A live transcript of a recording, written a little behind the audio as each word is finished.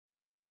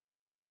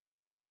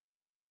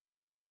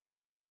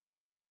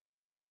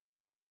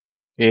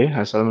Okay,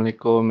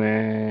 Assalamualaikum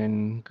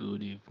and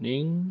good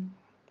evening.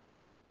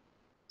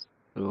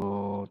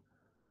 So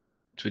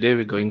today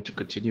we're going to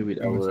continue with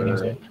our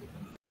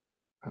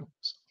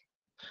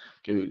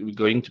we're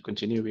going to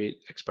continue with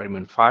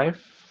experiment 5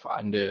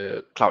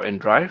 under Cloud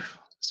and Drive.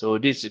 So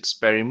this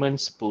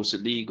experiment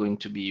supposedly going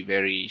to be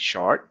very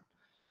short,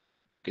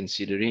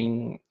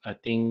 considering I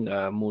think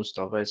most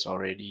of us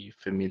already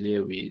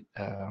familiar with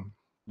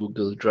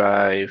Google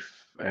Drive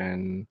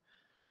and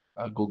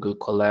Google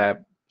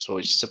Colab. So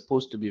it's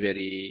supposed to be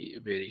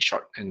very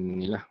short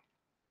and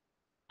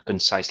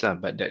concise lah.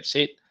 But that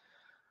said,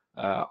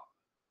 uh,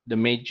 the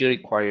major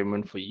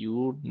requirement for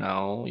you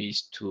now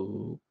is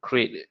to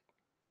create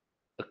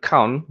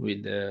account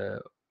with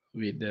the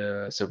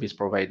service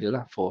provider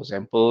lah. For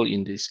example,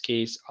 in this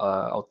case,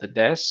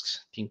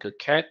 Autodesk,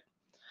 Tinkercad,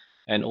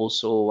 and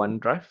also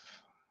OneDrive.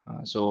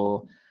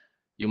 So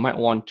you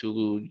might want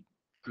to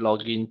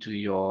log into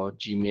your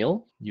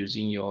Gmail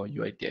using your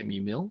UITM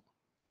email,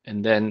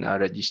 and then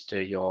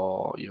register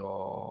your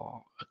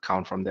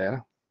account from there.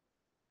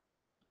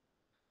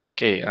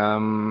 Okay.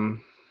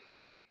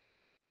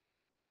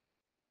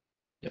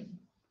 Yep.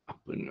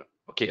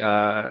 Okay.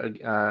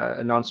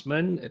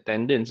 Announcement,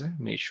 attendance.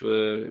 Make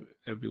sure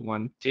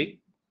everyone take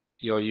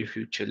your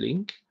future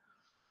link.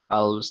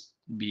 I'll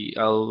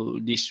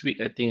this week.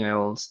 I think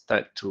I'll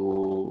start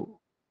to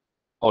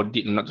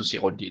audit, not to say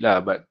audit lah,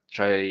 but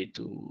try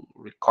to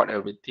record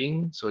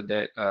everything so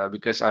that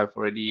because I've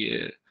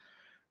already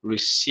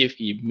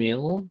received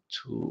email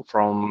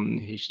from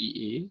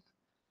HEA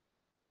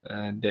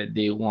that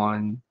they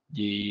want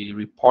the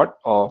report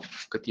of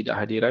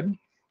ketidakhadiran,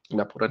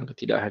 laporan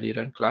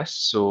ketidakhadiran kelas.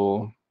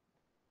 So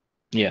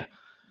yeah,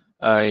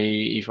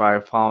 if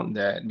I found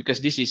that,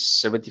 because this is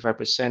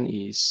 75%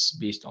 is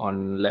based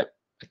on lab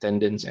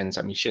attendance and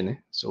submission,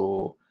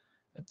 so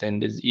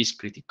attendance is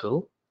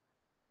critical,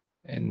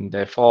 and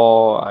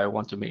therefore I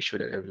want to make sure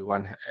that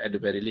everyone at the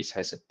very least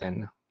has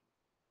attended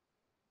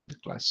the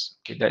class.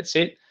 Okay, that's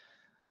it.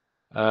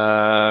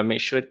 Make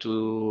sure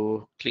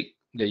to click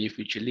the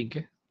future link.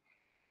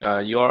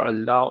 You are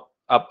allowed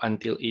up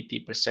until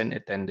 80%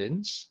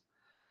 attendance.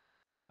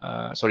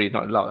 Sorry,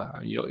 not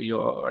allowed.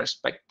 You're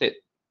expected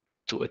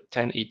to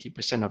attend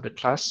 80% of the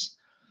class,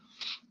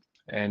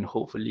 and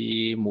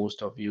hopefully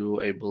most of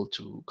you able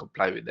to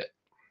comply with that.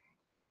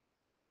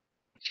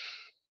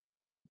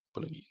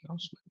 Apa lagi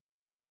announcement?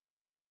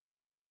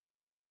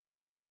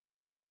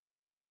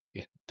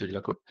 Okay, itu je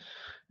lah kot.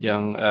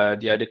 Yang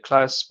di ada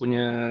kelas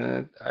punya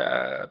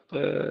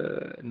apa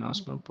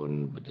announcement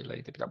pun benda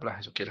lain, tapi tak apalah,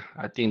 it's okay lah.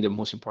 I think the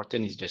most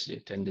important is just the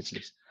attendance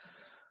list.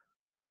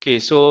 Okay,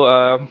 so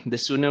the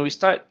sooner we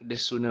start, the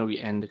sooner we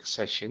end the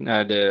session,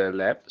 the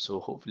lab. So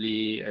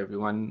hopefully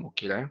everyone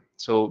okay lah.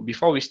 So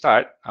before we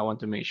start, I want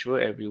to make sure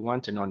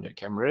everyone turn on their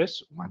cameras,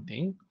 one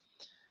thing,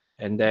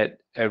 and that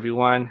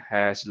everyone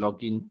has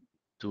logged in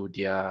to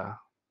their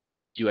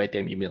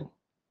UITM email.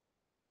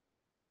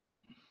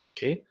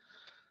 Okay,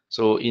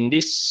 so in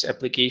this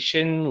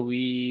application,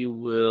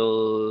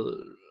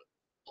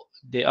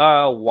 there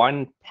are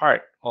one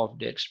part of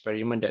the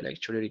experiment that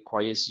actually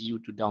requires you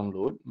to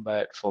download,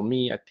 but for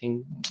me, I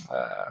think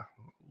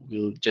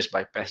we'll just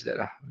bypass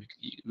that lah.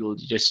 We'll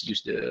just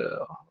use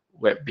the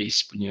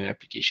web-based punya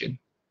application.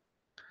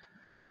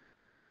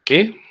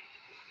 Okay.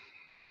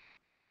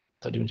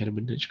 Tadi macam ada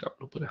benda cakap,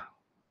 lupa dah.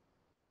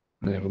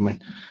 Never mind.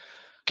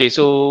 Okay,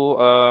 so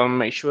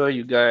make sure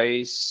you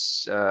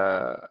guys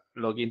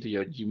log into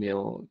your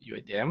Gmail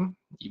UITM,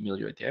 email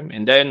UITM,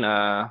 and then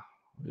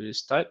we'll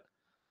start.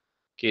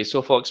 Okay,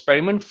 so for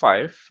experiment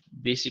 5,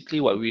 basically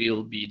what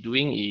we'll be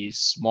doing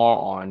is more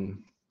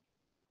on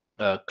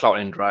Cloud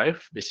and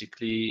Drive.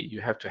 Basically,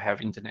 you have to have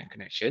internet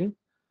connection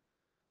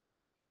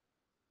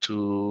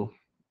to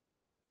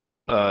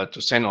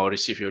send or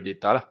receive your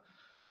data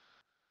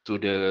to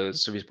the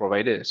service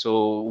provider.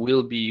 So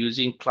we'll be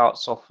using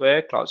cloud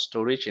software, cloud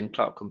storage, and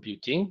cloud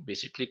computing.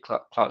 Basically,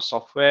 cloud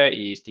software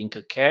is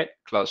Tinkercad,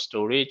 cloud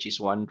storage is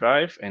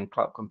OneDrive, and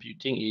cloud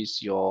computing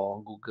is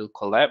your Google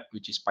Colab,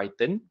 which is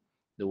Python,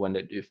 the one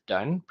that we've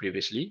done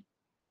previously,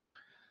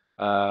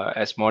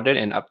 as modern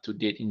and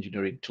up-to-date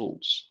engineering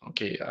tools.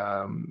 Okay,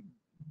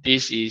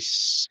 this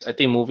is, I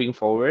think, moving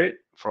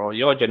forward for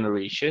your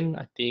generation.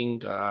 I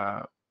think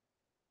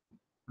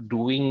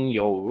doing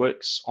your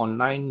works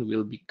online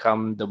will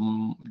become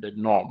the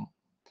norm.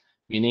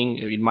 Meaning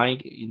in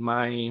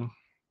my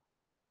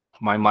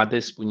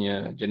mother's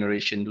punya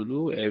generation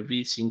dulu,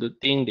 every single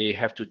thing they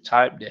have to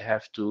type, they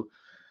have to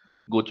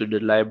go to the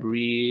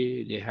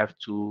library, they have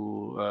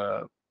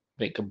to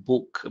make a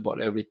book about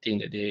everything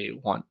that they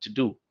want to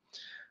do.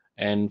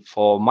 And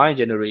for my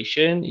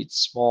generation,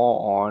 it's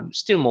more on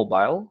still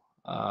mobile,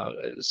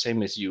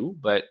 same as you,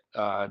 but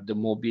the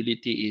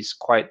mobility is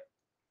quite,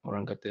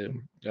 orang kata,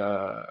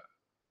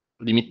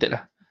 limited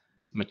lah.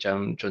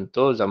 Macam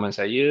contoh zaman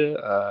saya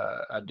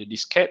ada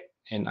disket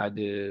and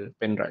ada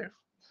pen drive.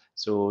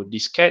 So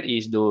disket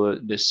is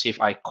the safe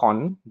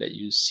icon that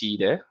you see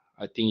there.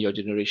 I think your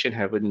generation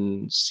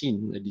haven't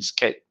seen a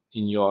disket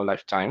in your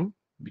lifetime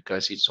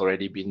because it's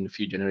already been a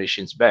few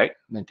generations back,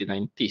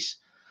 1990s.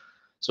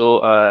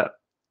 So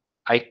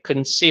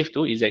icon save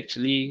tu is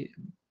actually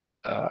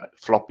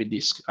floppy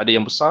disk. Ada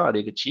yang besar, ada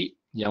yang kecil.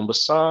 Yang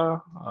besar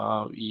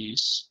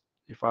is,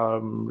 if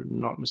I'm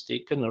not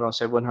mistaken, around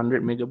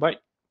 700 megabyte.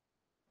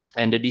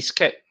 And the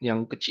diskette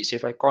yang kecil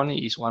save icon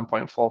ni is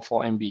 1.44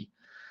 MB.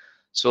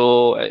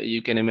 So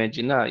you can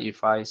imagine lah,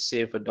 if I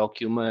save a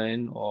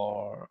document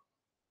or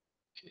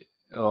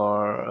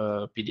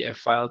a PDF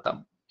file,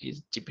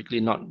 is typically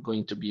not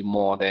going to be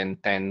more than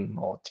 10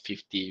 or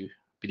 50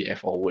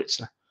 PDF or words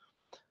lah.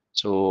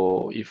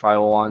 So if I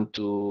want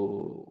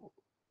to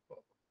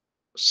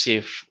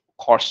save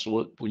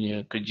coursework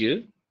punya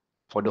kerja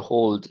for the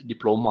whole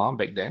diploma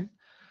back then,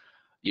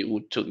 it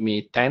would took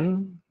me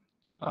 10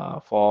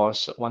 for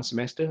one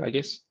semester, I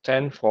guess,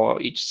 10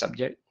 for each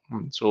subject.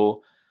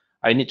 So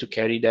I need to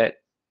carry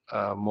that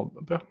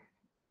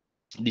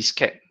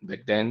diskette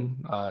back then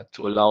to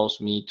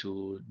allows me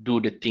to do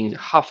the things,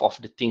 half of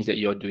the things that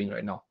you're doing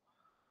right now.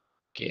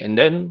 Okay, and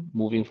then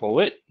moving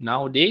forward,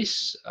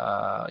 nowadays,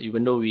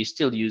 even though we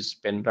still use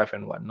pen drive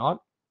and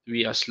whatnot,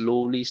 we are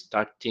slowly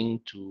starting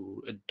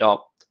to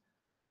adopt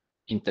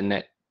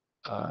internet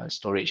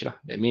storage lah.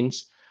 That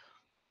means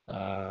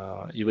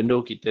even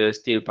though kita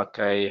still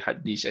pakai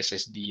hard disk,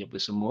 SSD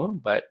apa semua,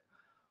 but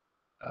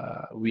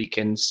we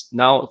can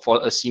now,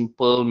 for a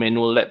simple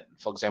manual lab,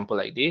 for example,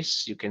 like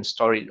this, you can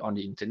store it on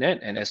the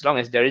internet, and as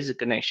long as there is a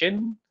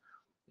connection,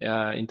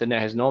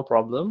 internet has no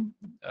problem.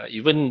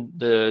 Even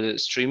the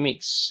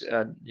Streamix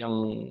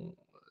yang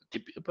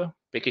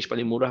package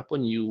paling murah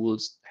pun, you will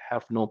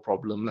have no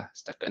problem lah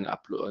setakat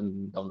nak upload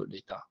and download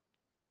data.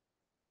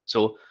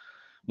 So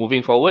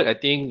moving forward, I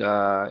think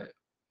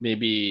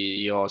maybe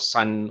your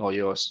son or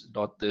your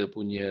daughter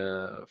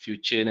punya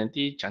future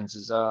nanti,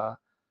 chances are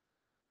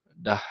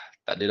dah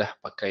tak ada dah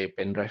pakai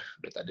pen drive,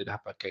 dah tak ada dah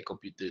pakai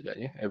komputer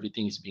agaknya.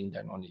 Everything is being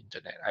done on the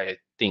internet. I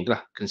think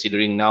lah,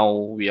 considering now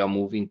we are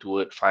moving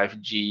toward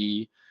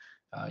 5G,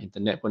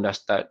 internet pun dah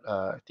start,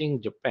 I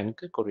think Japan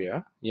ke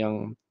Korea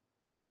yang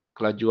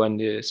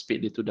kelajuan dia,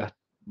 speed dia tu dah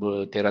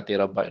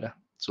bertera-terabyte dah.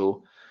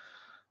 So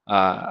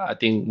I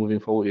think moving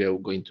forward we are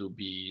going to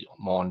be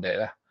more on that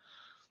lah.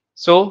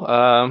 So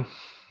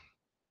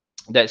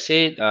that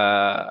said,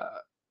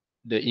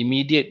 the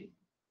immediate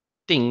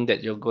thing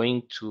that you're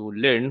going to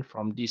learn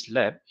from this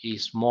lab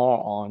is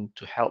more on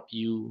to help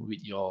you with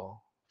your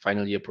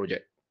final year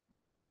project.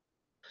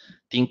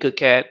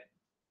 Tinkercad,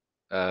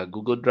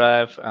 Google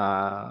Drive,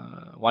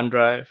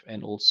 OneDrive,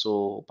 and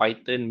also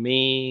Python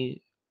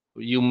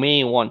you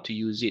may want to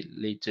use it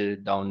later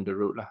down the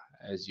road lah,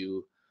 as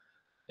you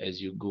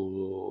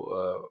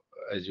go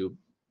as you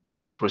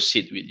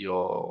proceed with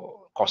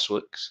your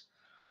courseworks.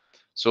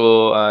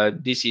 So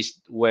this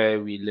is where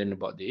we learn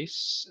about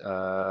this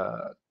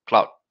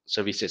cloud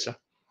services.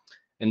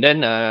 And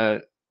then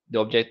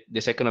the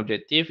second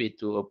objective is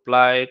to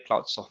apply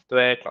cloud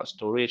software, cloud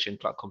storage, and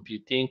cloud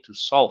computing to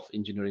solve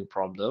engineering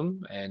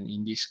problem. And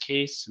in this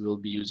case, we'll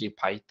be using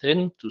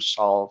Python to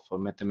solve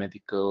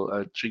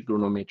mathematical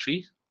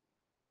trigonometry.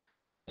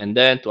 And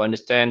then to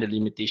understand the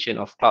limitation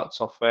of cloud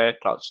software,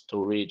 cloud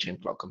storage,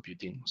 and cloud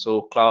computing.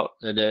 So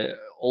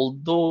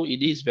although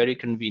it is very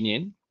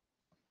convenient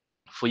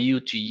for you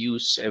to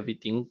use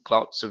everything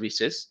cloud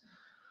services,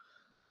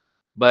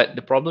 but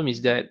the problem is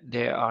that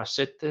there are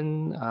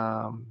certain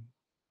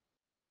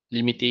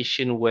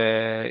limitation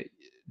where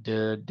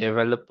the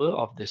developer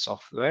of the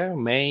software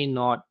may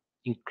not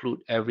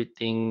include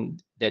everything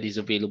that is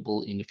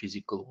available in the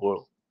physical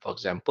world. For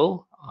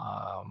example,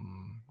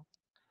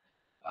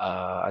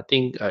 I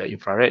think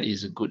infrared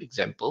is a good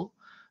example,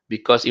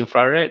 because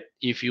infrared,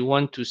 if you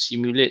want to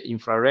simulate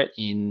infrared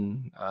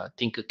in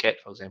Tinkercad,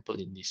 for example,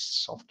 in this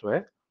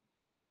software,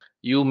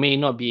 you may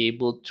not be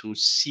able to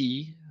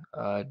see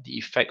the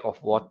effect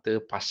of water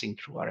passing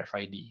through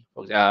RFID,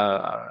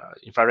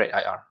 infrared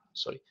IR,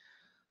 sorry.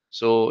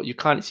 So you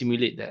can't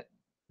simulate that.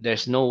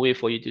 There's no way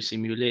for you to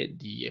simulate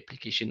the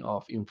application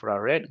of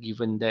infrared,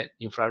 given that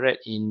infrared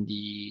in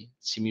the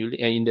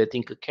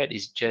Tinkercad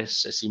is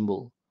just a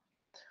symbol.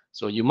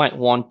 So you might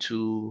want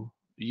to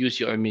use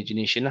your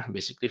imagination.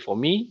 Basically, for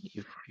me,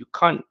 if you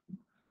can't,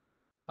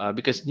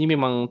 because ni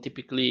memang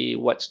typically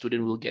what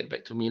student will get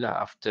back to me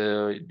lah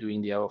after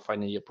doing their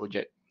final year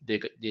project.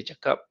 They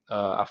cakap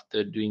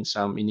after doing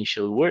some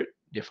initial work,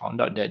 they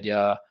found out that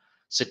their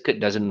circuit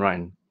doesn't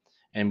run.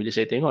 And bila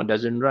saya tengok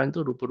doesn't run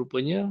tu,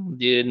 rupa-rupanya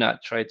dia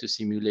nak try to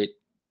simulate,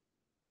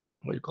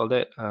 what you call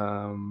that,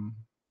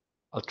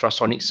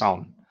 ultrasonic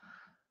sound,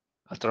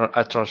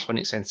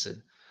 ultrasonic sensor.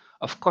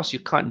 Of course,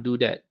 you can't do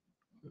that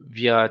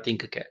via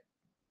Tinkercad,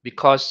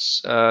 because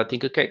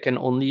Tinkercad can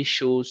only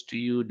shows to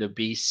you the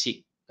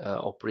basic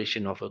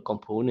operation of a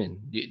component.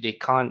 They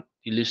can't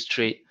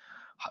illustrate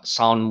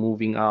sound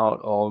moving out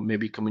or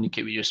maybe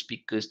communicate with your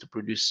speakers to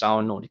produce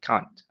sound. No, they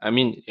can't. I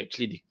mean,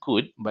 actually they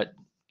could, but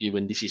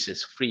given this is a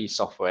free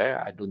software,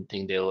 I don't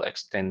think they'll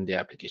extend their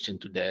application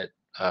to that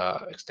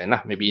extent.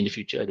 Maybe in the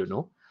future, I don't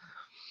know.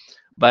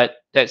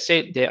 But that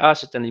said, there are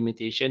certain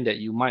limitations that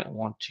you might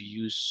want to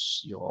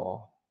use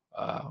your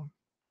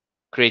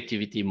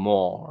creativity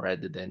more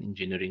rather than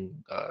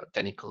engineering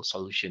technical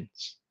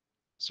solutions.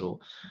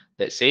 So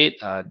that said,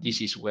 this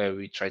is where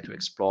we try to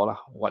explore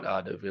what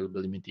are the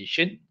available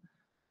limitation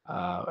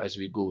as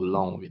we go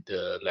along with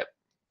the lab.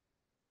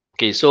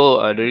 Okay,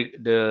 so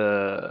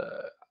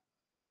the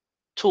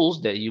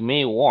tools that you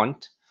may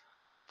want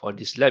for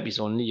this lab is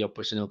only your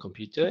personal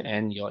computer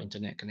and your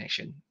internet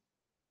connection.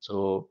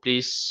 So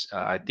please,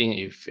 I think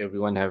if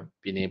everyone have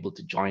been able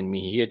to join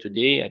me here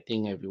today, I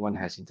think everyone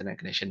has internet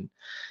connection,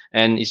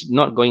 and it's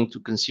not going to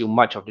consume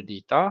much of the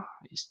data.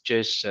 It's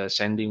just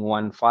sending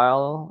one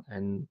file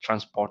and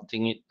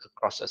transporting it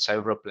across a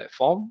several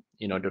platform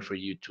in order for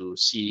you to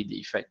see the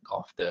effect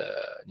of the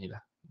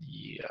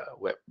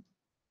web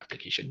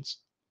applications.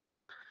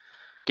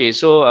 Okay,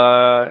 so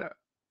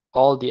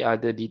all the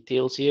other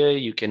details here,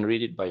 you can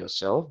read it by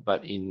yourself,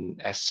 but in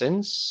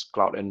essence,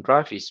 Cloud and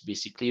Drive is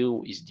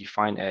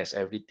defined as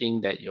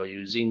everything that you're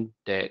using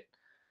that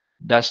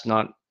does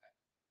not,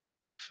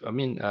 I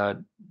mean,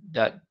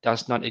 that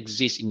does not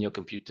exist in your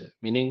computer.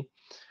 Meaning,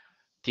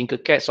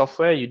 Tinkercad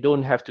software, you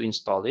don't have to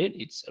install it.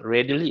 It's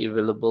readily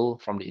available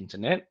from the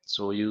internet,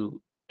 so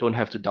you don't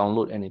have to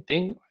download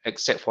anything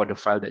except for the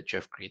file that you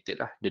have created,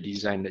 the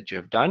design that you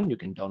have done. You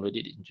can download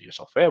it into your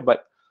software,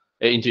 but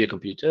into your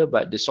computer.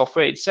 But the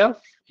software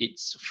itself,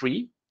 it's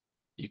free.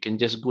 You can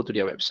just go to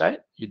their website.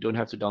 You don't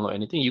have to download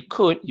anything. You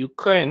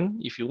can,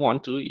 if you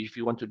want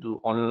to do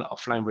online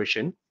offline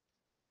version.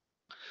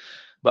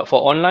 But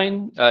for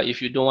online, if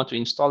you don't want to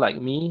install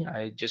like me,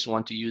 I just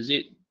want to use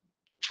it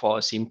for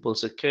a simple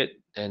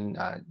circuit, then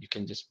you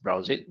can just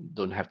browse it,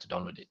 don't have to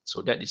download it.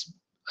 So that is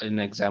an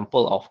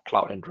example of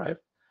Cloud and Drive.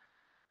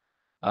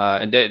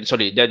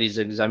 That is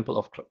an example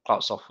of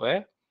cloud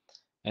software.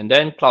 And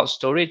then cloud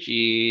storage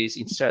is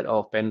instead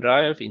of pen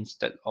drive,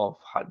 instead of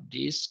hard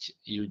disk,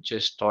 you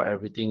just store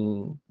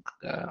everything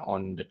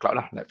on the cloud.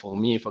 Like for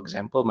me, for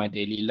example, my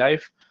daily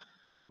life,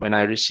 when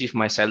I receive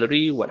my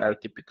salary, what I'll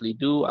typically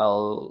do,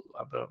 I'll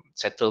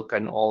settle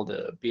all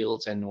the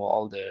bills and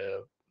all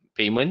the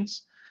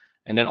payments,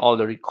 and then all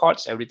the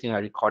records, everything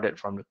I recorded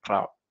from the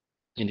cloud,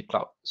 in the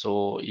cloud.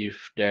 So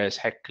if there's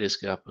hackers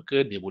ke apa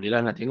ke, dia boleh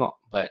lah nak tengok.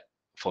 But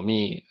for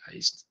me,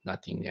 it's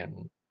nothing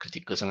yang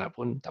critical sangat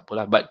pun, tak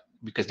apalah. But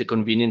because the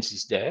convenience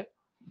is there,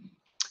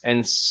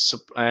 and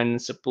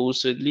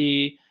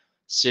supposedly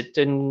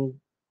certain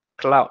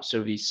cloud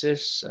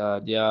services,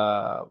 they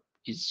are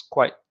it's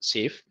quite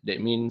safe. That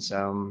means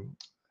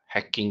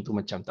hacking tu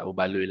macam tak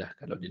berbaloi lah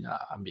kalau dia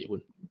nak ambil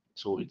pun.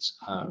 So it's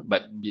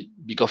but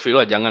be careful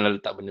lah, janganlah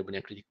letak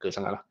benda-benda critical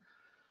sangat lah.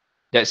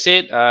 That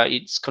said,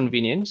 it's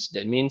convenience.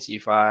 That means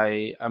if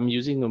I'm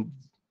using a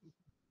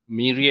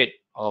myriad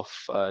of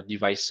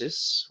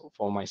devices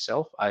for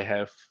myself, I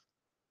have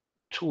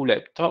 2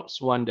 laptops,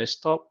 1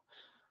 desktop,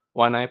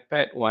 1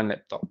 iPad, 1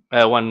 laptop,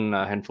 one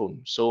handphone.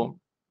 So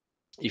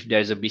if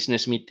there's a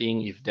business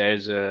meeting, if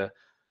there's a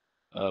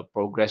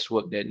progress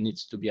work that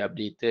needs to be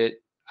updated,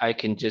 I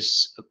can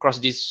just, across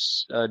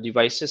these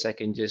devices, I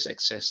can just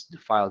access the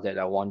file that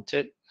I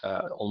wanted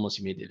almost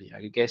immediately.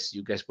 I guess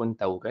you guys pun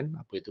tahu kan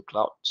apa itu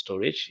cloud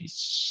storage.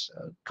 It's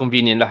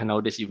convenient lah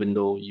nowadays, even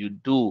though you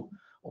do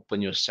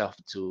open yourself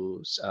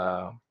to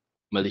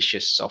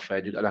malicious software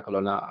juga lah,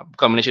 kalau nak,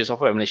 bukan malicious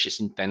software, malicious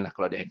intent lah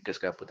kalau ada hackers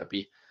ke apa,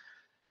 tapi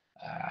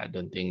I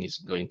don't think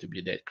it's going to be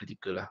that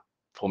critical lah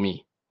for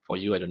me. For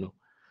you, I don't know.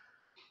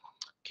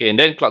 Okay, and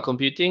then cloud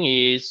computing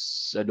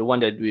is the one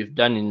that we've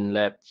done in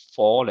lab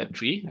 4, lab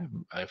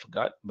 3, I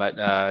forgot, but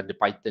the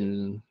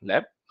Python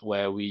lab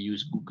where we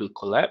use Google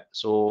Colab.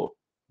 So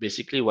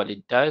basically what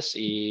it does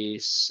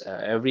is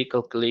every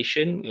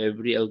calculation,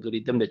 every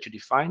algorithm that you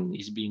define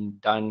is being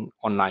done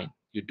online.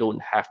 You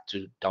don't have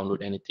to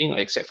download anything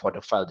except for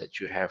the file that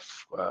you have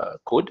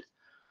code.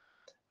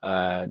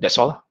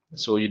 That's all.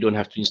 So you don't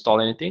have to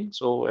install anything.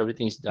 So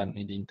everything is done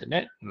in the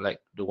internet,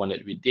 like the one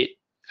that we did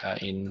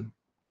in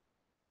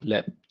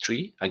lab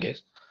 3, I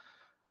guess.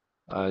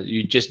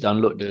 You just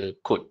download the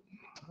code.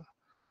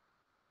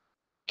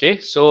 Okay,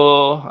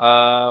 so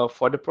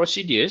for the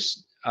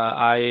procedures,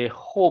 I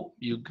hope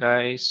you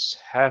guys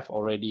have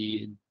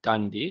already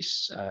done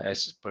this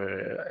as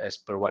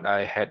per what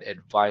I had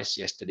advised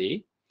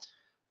yesterday,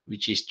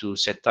 which is to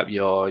set up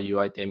your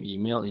UiTM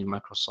email in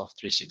Microsoft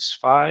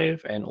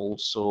 365 and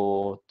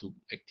also to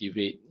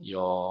activate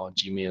your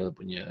Gmail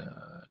punya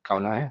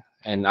account.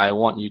 And I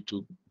want you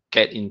to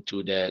get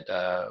into that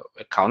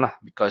account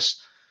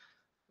because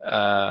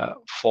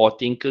for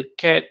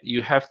Tinkercad,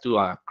 you have to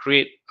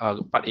create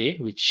part A,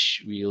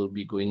 which we'll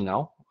be going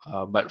now.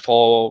 But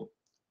for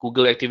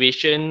Google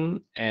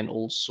activation and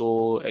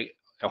also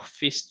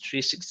Office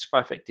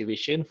 365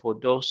 activation, for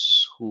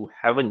those who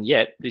haven't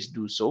yet, please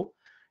do so.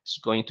 It's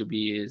going to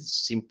be a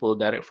simple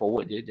direct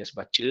forward, just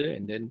baca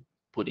and then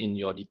put in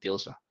your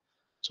details.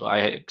 So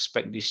I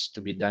expect this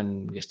to be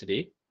done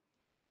yesterday.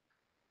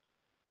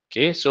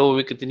 Okay, so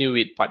we continue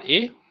with part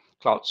A,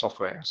 cloud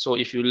software. So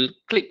if you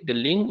click the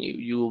link,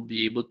 you will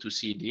be able to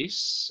see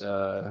this.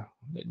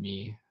 Let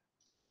me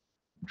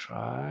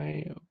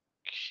try.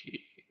 Okay.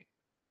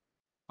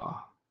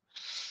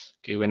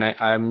 Okay, when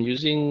I'm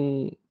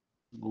using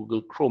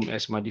Google Chrome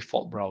as my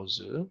default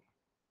browser,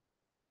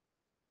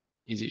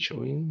 is it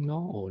showing?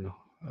 No, oh no.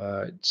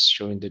 It's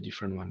showing the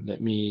different one.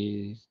 Let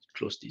me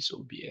close this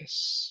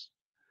OBS.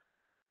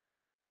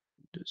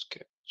 Just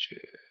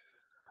capture.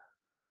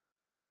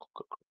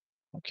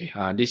 Okay,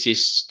 this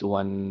is the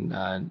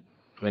one.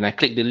 When I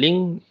click the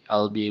link,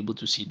 I'll be able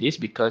to see this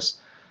because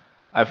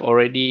I've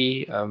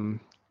already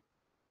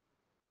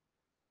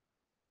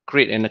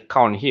create an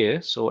account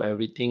here. So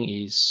everything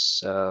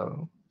is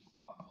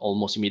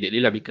almost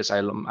immediately lah, because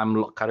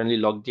I'm currently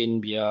logged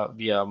in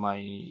via my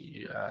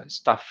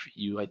staff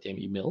UiTM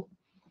email.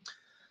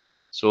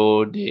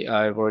 So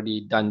I've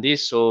already done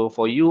this. So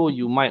for you,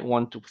 you might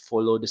want to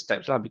follow the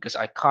steps lah, because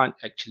I can't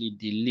actually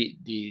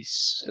delete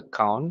this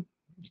account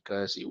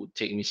because it would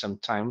take me some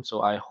time.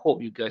 So I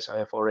hope you guys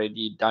have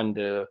already done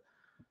the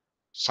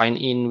sign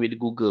in with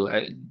Google.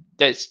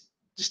 That's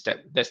the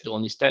step. That's the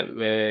only step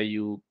where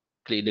you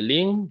click the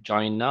link,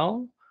 join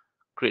now,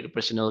 create a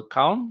personal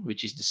account,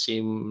 which is the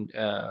same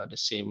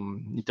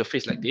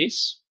interface like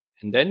this,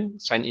 and then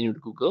sign in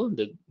with Google,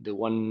 the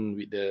one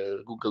with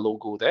the Google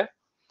logo there,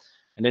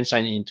 and then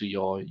sign into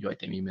your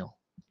item email.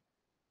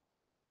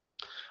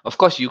 Of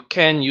course, you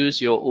can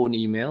use your own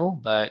email,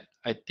 but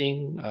I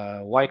think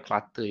why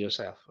clutter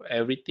yourself?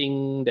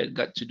 Everything that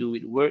got to do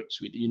with works,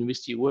 with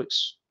university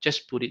works,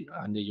 just put it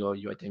under your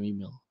item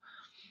email.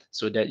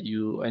 So that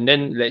you, and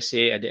then let's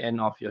say at the end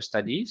of your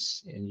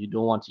studies and you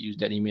don't want to use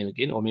that email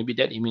again, or maybe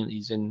that email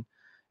isn't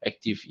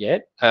active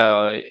yet,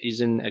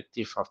 isn't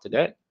active after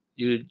that,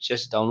 you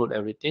just download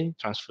everything,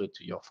 transfer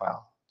to your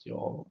file,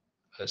 your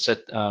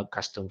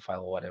custom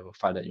file or whatever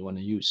file that you want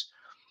to use.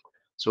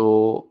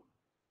 So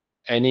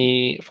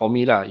for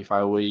me lah, if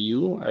I were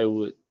you, I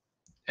would,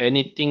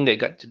 anything that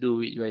got to do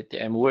with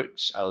UiTM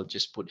works, I'll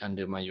just put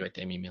under my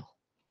UiTM email.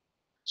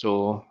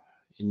 So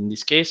in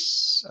this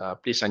case,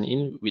 please sign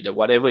in with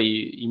whatever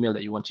email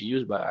that you want to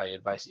use, but I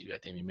advise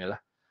UiTM email.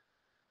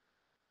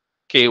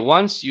 Okay,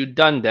 once you've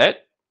done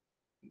that,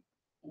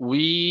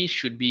 we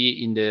should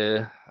be in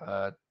the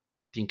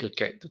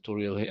Tinkercad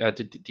tutorial,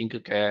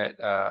 Tinkercad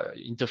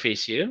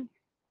interface here.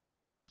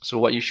 So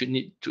what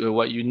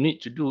you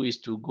need to do is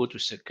to go to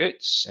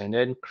circuits and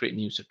then create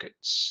new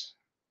circuits.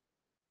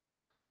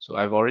 So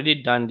I've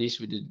already done this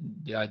with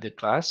the other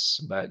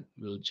class, but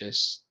we'll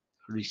just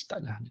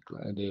restart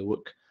the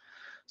work.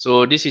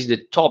 So this is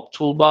the top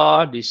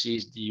toolbar. This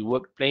is the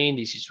work plane.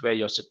 This is where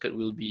your circuit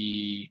will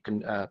be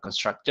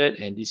constructed,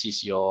 and this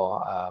is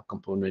your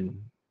component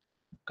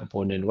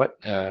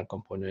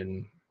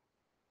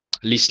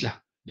list lah,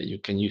 that you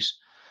can use.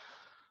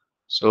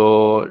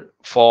 So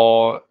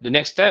for the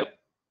next step,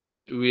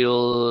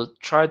 we'll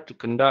try to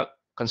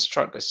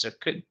construct a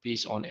circuit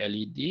based on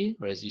LED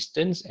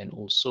resistance and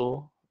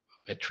also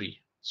battery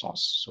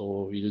source.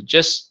 So we'll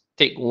just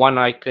take one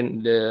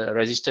icon, the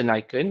resistance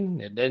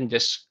icon, and then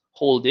just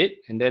hold it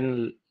and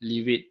then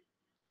leave it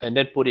and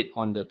then put it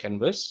on the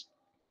canvas.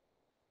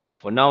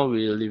 For now,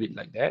 we'll leave it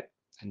like that,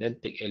 and then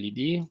take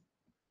LED,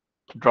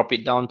 drop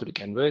it down to the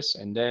canvas,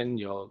 and then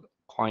your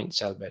coin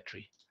cell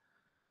battery.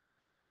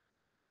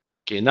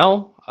 Okay,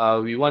 now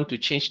we want to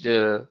change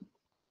the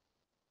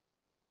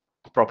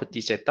property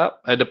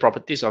setup, the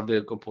properties of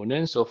the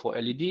component. So for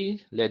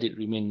LED, let it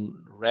remain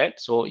red.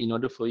 So in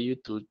order for you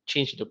to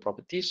change the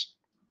properties,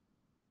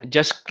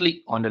 just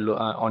click on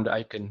the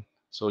icon.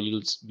 So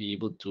you'll be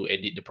able to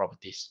edit the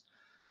properties.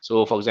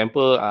 So for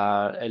example,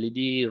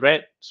 LED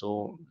red,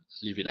 so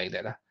leave it like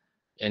that.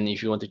 And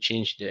if you want to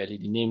change the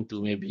LED name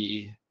to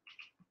maybe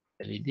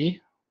LED,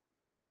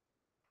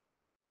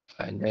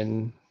 and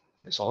then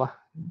that's all.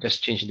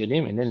 Just change the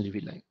name and then leave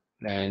it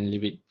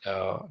leave it.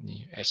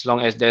 As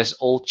long as there's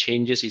all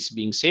changes is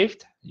being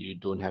saved, you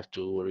don't have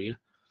to worry.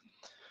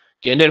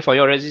 Okay, and then for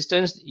your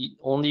resistance, it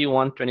only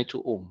want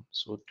 22 ohm.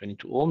 So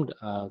 22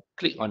 ohm,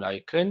 click on the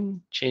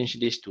icon, change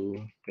this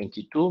to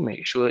 22,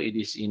 make sure it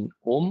is in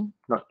ohm,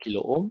 not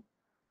kilo ohm.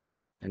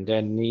 And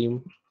then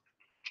name,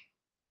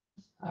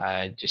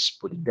 I just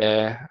put it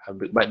there.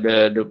 But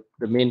the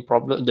main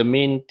problem, the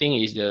main thing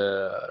is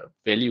the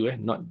value,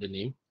 not the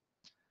name.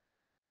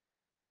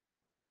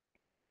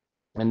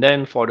 And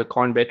then for the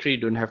coin battery, you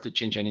don't have to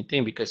change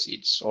anything because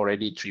it's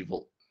already 3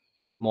 volt,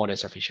 more than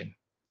sufficient.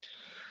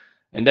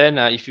 And then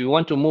if you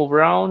want to move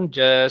around,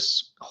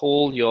 just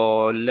hold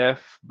your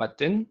left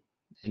button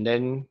and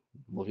then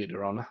move it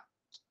around.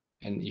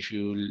 And if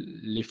you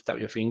lift up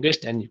your fingers,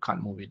 then you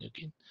can't move it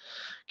again.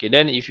 Okay,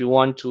 then if you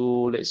want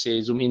to, let's say,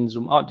 zoom in,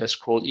 zoom out, just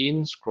scroll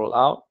in, scroll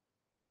out.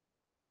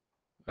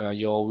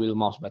 Your wheel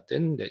mouse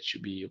button, that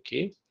should be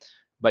okay.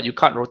 But you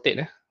can't rotate.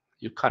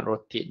 You can't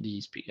rotate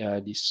this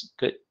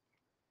skirt.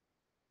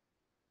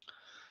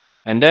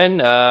 And then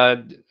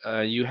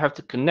you have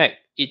to connect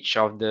each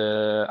of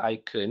the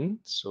icon.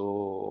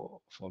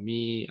 So for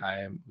me,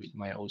 I am with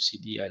my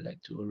OCD, I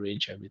like to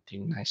arrange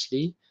everything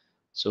nicely.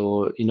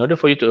 So in order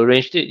for you to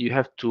arrange it, you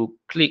have to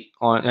click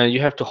on, you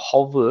have to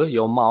hover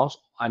your mouse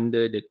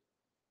under the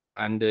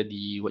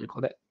what you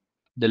call that,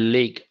 the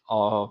leg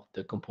of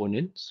the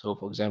component. So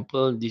for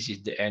example, this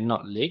is the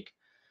anode leg,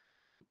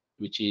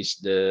 which is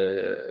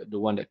the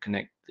one that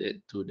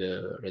connected to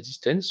the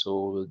resistance.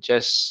 So we'll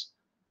just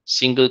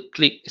single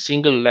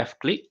left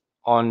click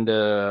on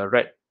the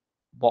red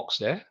box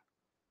there,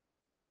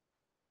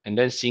 and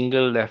then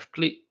single left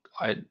click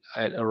at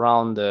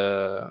around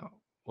the,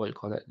 what you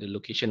call that, the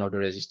location of the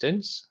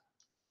resistance,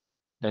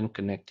 then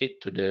connect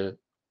it to the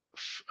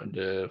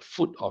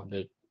foot of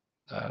the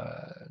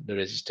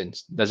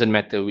resistance. Doesn't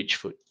matter which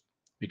foot,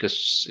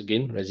 because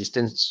again,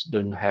 resistance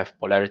don't have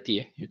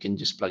polarity. You can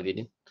just plug it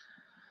in.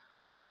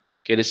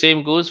 Okay, the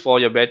same goes for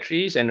your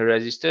batteries and the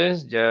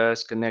resistors.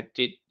 Just connect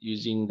it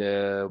using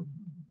the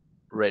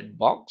red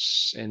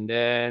box, and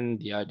then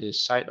the other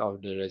side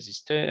of the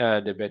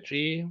resistor, the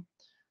battery,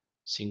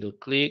 single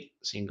click,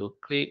 single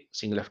click,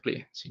 single left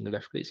click, single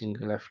left click,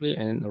 single left click,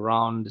 and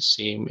around the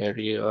same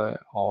area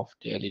of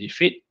the LED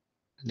fit,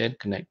 and then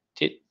connect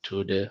it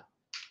to the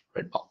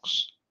red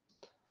box.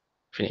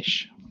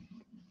 Finish.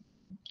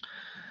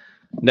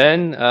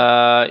 Then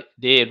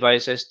they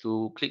advise us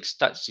to click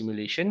start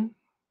simulation.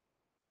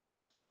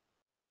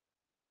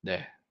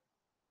 There,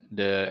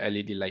 the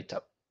LED light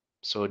up.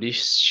 So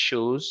this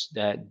shows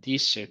that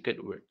this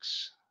circuit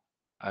works.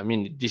 I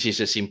mean, this is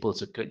a simple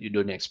circuit. You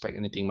don't expect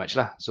anything much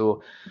lah.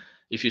 So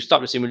if you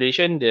stop the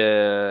simulation,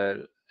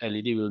 the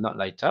LED will not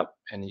light up,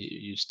 and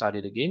you start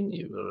it again,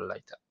 it will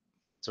light up.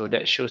 So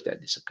that shows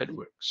that the circuit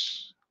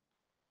works.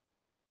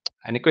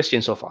 Any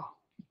questions so far?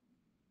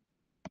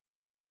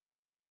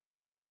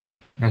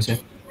 No, sir.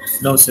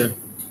 No, sir.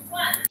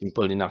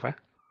 Simple enough, eh?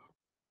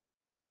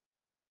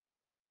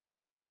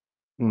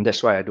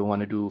 That's why I don't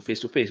want to do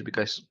face-to-face,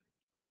 because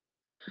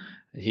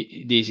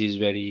this is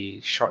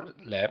very short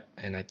lab,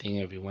 and I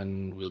think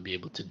everyone will be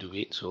able to do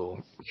it.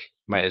 So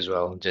might as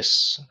well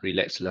just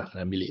relax lah,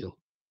 ambil it.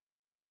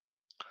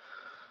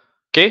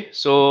 Okay,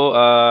 so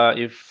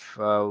if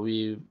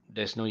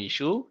there's no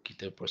issue,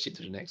 kita proceed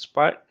to the next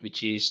part,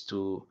 which is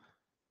to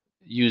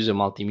use a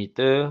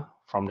multimeter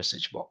from the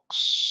search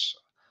box.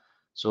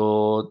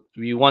 So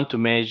we want to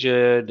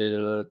measure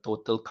the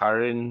total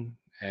current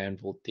and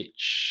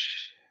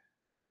voltage.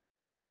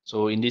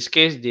 So in this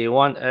case, they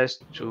want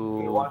us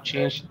to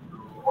change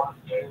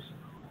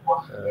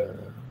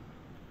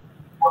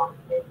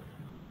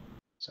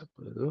siapa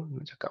tu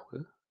nak cakap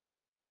ke?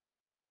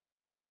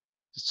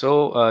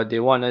 So they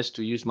want us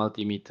to use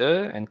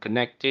multimeter and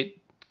connect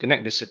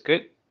the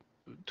circuit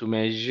to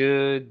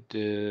measure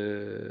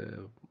the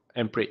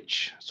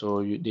amperage.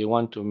 So they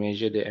want to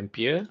measure the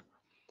ampere.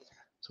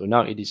 So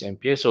now it is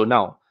ampere. So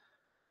now,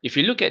 if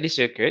you look at this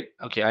circuit,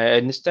 okay, I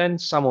understand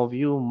some of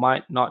you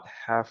might not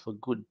have a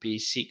good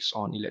basics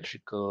on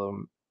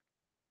electrical,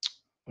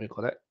 what do you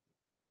call that?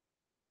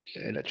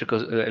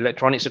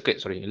 Electronic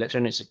circuit, sorry,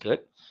 electronic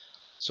circuit.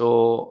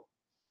 So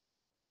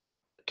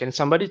can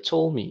somebody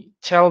tell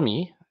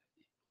me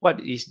what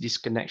is this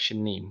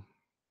connection name?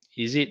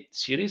 Is it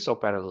series or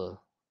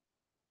parallel?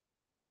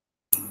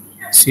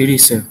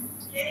 Series, sir.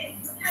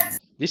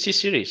 This is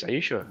series, are you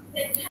sure?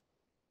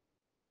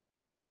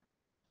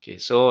 Okay,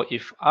 so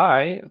if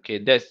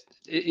that's,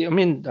 I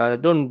mean,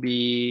 don't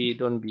be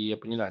don't be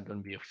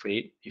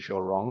afraid if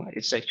you're wrong.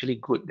 It's actually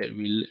good that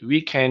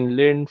we can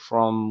learn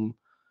from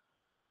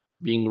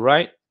being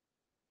right,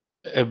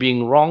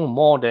 being wrong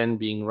more than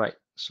being right.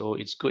 So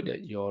it's good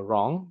that you're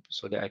wrong,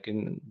 so that I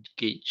can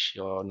gauge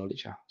your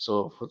knowledge.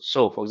 So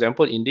for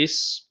example, in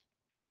this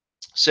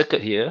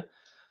circuit here,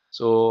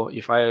 so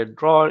if I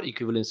draw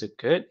equivalent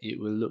circuit, it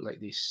will look like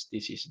this.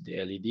 This is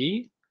the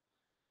LED,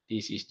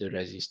 this is the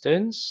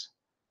resistance,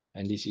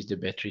 and this is the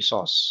battery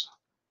source.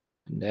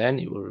 And then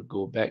it will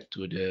go back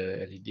to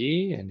the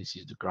LED, and this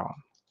is the ground.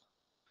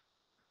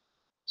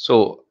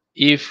 So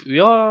if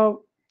you're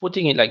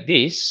putting it like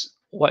this,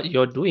 what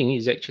you're doing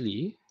is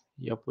actually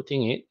you're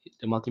putting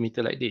the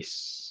multimeter like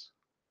this.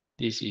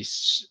 This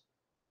is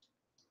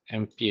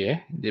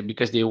ampere,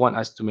 because they want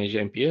us to measure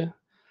ampere.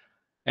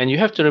 And you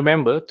have to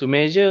remember, to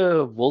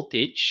measure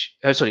voltage,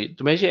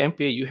 to measure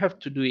ampere, you have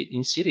to do it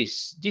in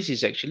series. This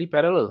is actually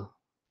parallel,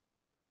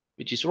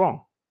 which is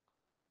wrong,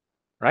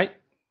 right?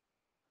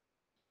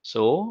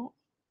 So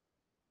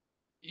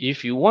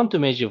if you want to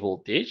measure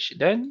voltage,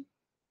 then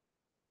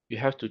you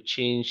have to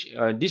change,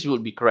 this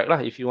would be correct lah,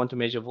 if you want to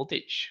measure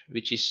voltage,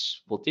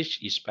 voltage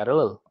is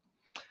parallel.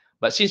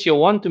 But since you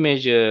want to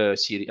measure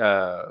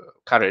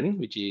current,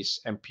 which is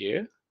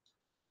ampere,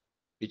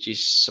 which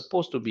is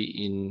supposed to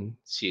be in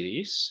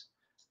series,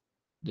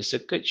 the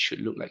circuit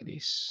should look like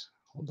this.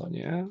 Hold on,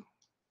 yeah.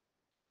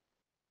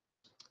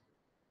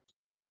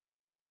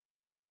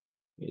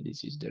 Okay,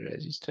 this is the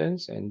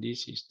resistance, and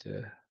this is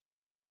the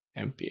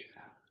ampere.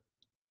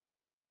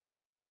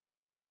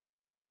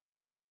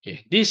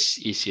 Okay, this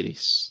is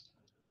series.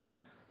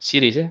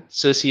 Series,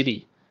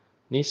 sesiri.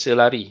 Ni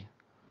selari.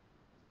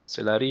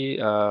 Selari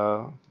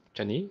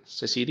macam ni,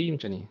 sesiri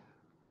macam ni.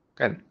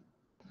 Kan?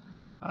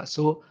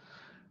 So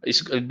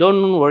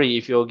don't worry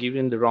if you're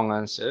given the wrong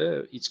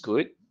answer. It's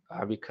good,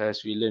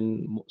 because we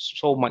learn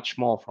so much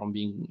more from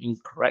being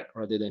incorrect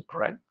rather than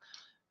correct.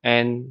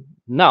 And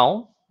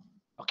now,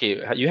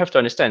 okay, you have to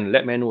understand,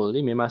 lab manual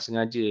ni memang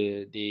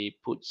sengaja they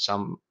put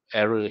some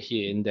error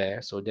here and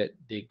there so that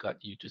they got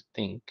you to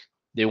think.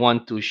 They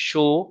want to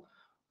show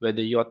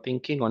whether you're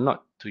thinking or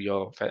not to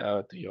your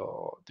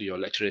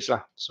lecturers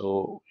lah.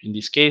 So in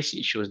this case,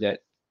 it shows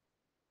that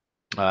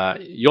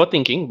you're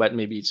thinking, but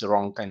maybe it's the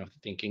wrong kind of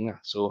thinking lah.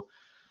 So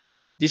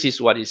this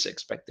is what is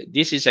expected.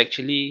 This is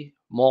actually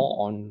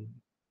more on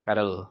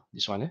parallel.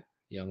 This one,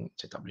 yang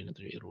saya tak boleh nak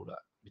tunjuk arrow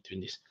lah between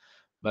this.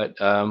 But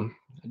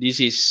this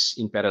is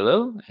in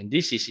parallel and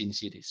this is in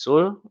series.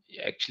 So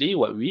actually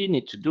what we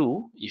need to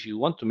do, if you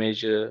want to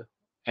measure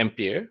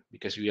ampere,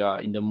 because we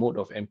are in the mode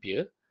of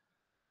ampere,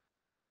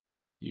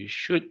 you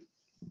should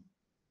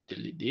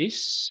delete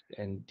this,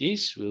 and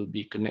this will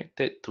be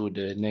connected to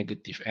the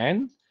negative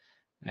end,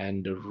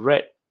 and the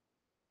red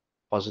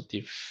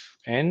positive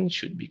end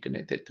should be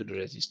connected to the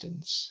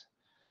resistance.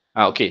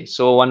 Okay,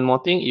 so one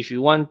more thing, if you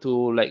want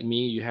to, like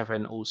me, you have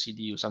an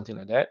OCD or something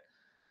like that,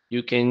 you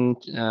can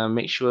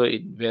make sure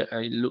it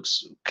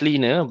looks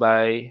cleaner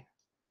by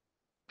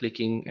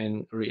clicking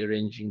and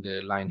rearranging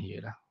the line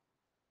here lah.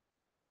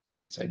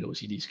 Saya ada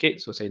OCD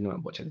sikit, so saya nak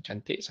buat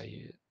cantik-cantik,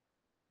 saya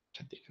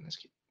cantikkan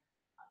sikit.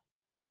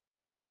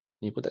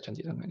 Ni pun tak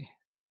cantik sangat ni.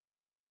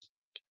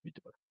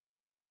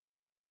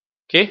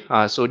 Okay,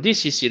 so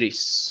this is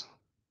series.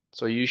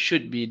 So you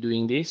should be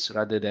doing this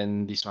rather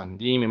than this one.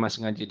 Ini memang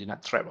sengaja dia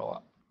nak trap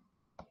awak.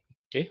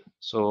 Okay,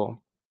 so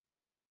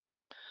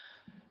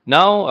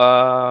now,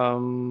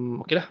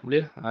 okay lah,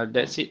 boleh lah.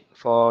 That's it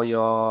for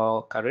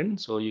your current.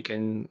 So you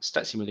can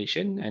start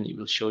simulation and it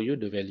will show you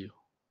the value.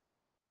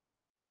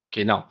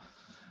 Okay, now,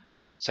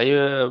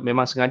 saya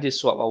memang sengaja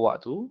swap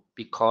awak tu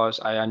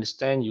because I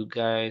understand you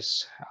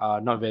guys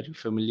are not very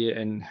familiar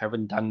and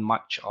haven't done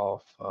much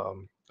of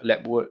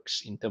lab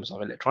works in terms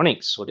of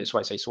electronics. So that's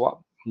why saya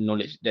swap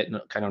knowledge, that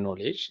kind of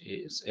knowledge,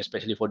 is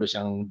especially for those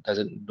yang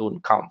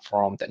don't come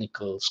from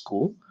technical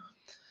school.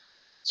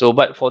 So,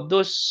 but for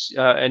those,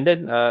 and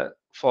then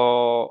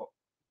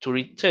to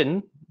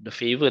return the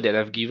favor that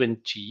I've given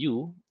to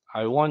you,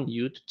 I want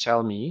you to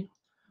tell me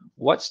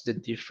what's the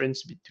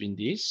difference between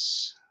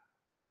this.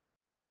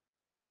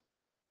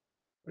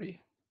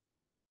 Sorry.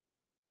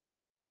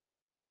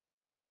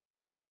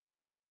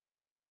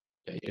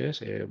 Ya,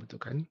 saya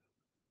betulkan.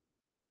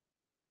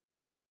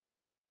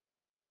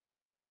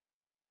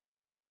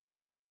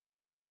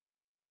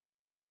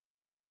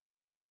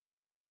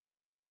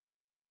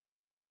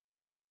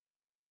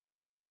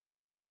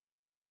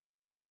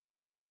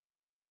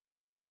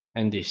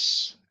 And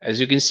this,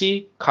 as you can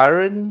see,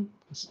 current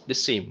is the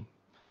same.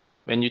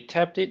 When you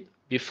tapped it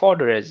before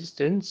the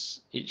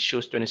resistance, it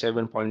shows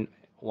 27.1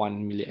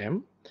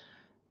 milliamp,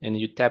 and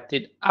you tapped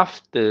it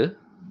after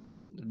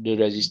the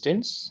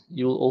resistance,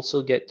 you will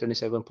also get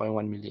 27.1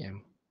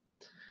 milliamp.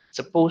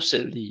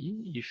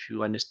 Supposedly, if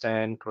you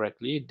understand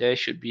correctly, there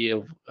should be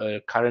a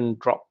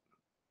current drop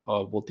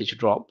or voltage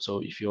drop.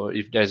 So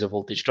if there's a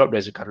voltage drop,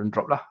 there's a current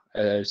drop lah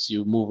as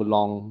you move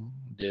along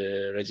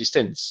the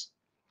resistance.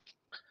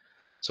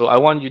 So I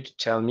want you to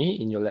tell me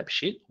in your lab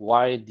sheet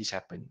why this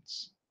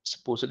happens.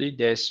 Supposedly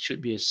there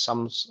should be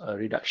some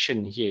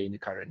reduction here in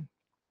the current.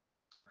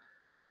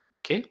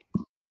 Okay.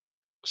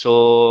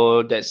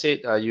 So that's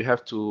it. You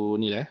have to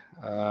ni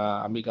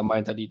ambil gambar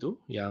yang tadi tu,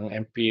 yang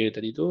ampere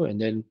tadi tu, and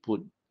then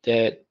put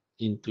that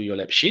into your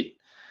lab sheet.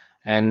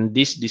 And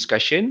this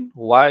discussion,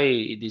 why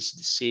it is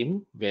the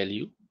same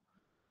value,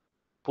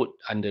 put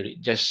under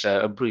it. Just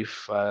a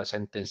brief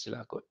sentence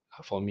lah kot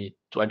for me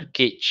to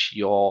gauge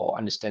your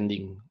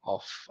understanding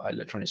of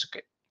electronic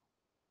circuit.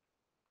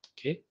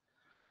 Okay.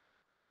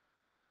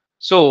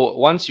 So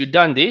once you've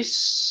done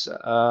this,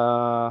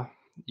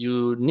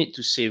 you need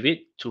to save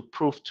it to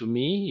prove to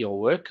me your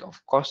work.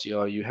 Of course,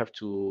 you have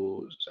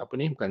to apa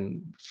ni, bukan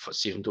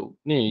save untuk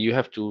ni, you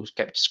have to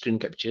screen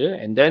capture,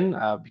 and then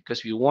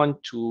because we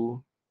want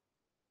to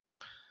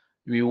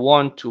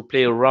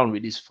play around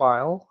with this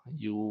file,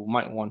 you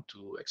might want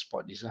to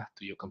export this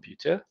to your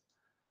computer.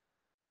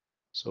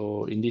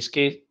 So in this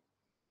case,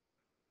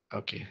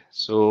 okay,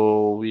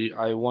 so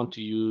I want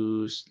to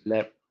use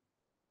lab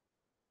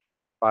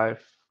 5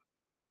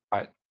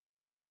 part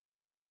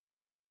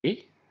A.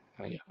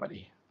 Yeah, part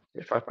A.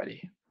 Lab 5 part A.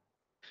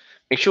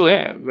 Make sure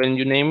when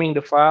you naming the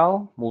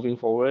file, moving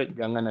forward,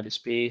 jangan ada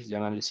space,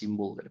 jangan ada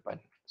simbol kat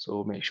depan.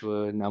 So make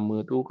sure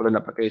nama tu kalau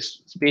nak pakai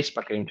space,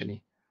 pakai macam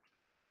ni.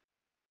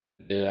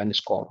 The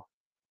underscore.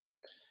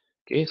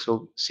 Okay,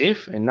 so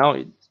save, and now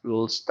it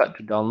will start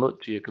to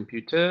download to your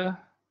computer.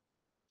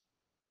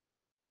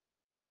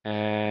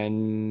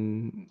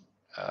 And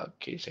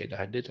okay, saya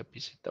dah ada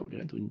tapi saya tak boleh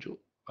nak tunjuk.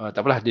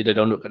 Tak apalah, dia dah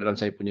download kat dalam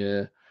saya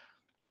punya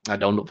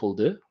download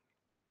folder.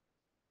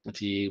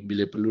 Nanti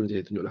bila perlu nanti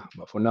saya tunjuk lah.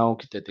 But for now,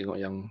 kita tengok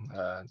yang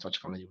saya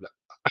cakap Melayu pula.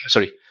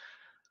 Sorry.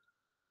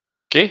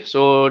 Okay,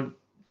 so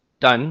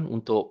done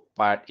untuk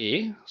part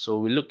A.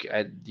 So we look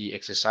at the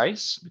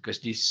exercise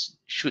because this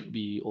should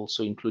be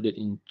also included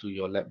into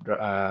your lab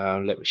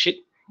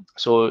sheet.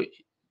 So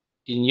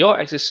in your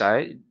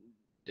exercise,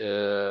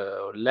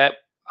 the lab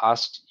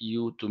asked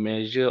you to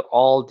measure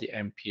all the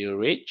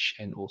amperage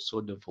and also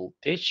the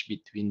voltage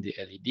between the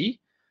LED,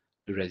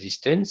 the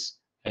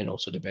resistance, and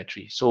also the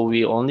battery. So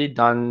we only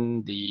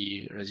done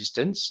the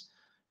resistance,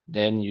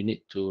 Then you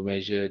need to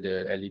measure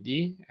the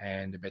LED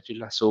and the battery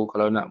lah. So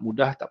kalau nak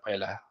mudah tak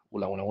payahlah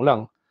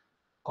ulang-ulang.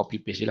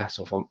 Copy paste je lah.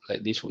 So for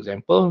like this for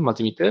example,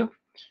 multimeter,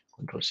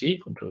 Control C,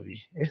 Control V.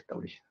 Tak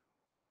boleh.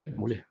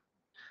 Boleh.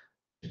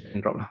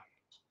 And drop lah.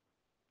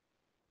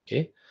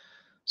 Okay.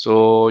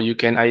 So you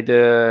can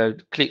either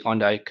click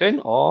on the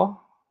icon or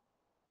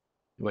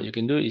what you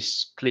can do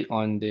is click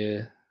on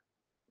the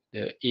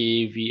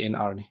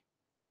AVNR ni.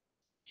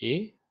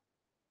 A.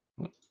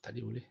 Tadi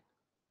boleh.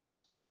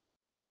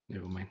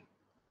 Never mind.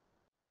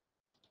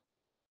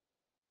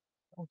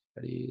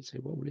 Tadi saya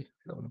buat boleh.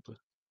 Tak apa.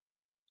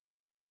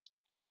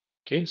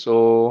 Okay,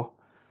 so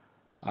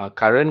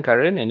current,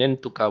 and then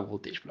tukar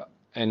voltage pula.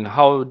 And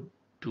how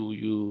do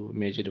you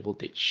measure the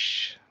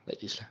voltage? Like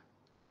this lah.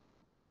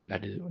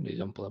 Ada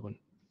example pun.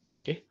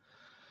 Okay.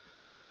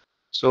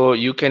 So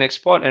you can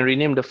export and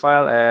rename the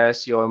file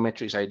as your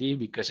matrix ID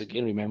because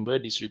again,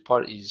 remember this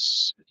report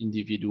is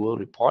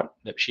individual report,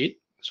 lab sheet.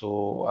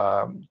 So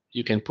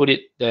you can put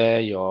it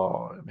there,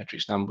 your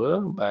matrix number,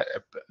 but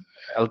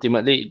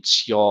ultimately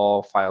it's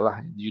your file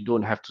lah. You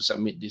don't have to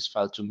submit this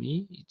file to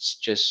me. It's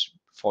just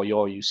for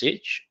your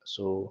usage.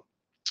 So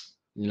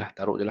inilah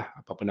taruh je lah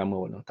apa-apa nama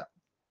pun tak.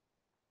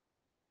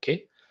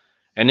 Okay.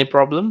 Any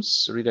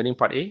problems regarding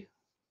part A?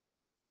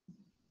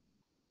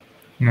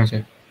 No,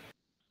 sir.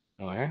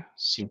 No,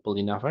 simple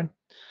enough, right?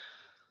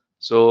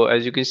 So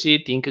as you can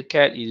see,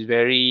 Tinkercad is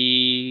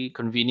very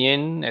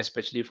convenient,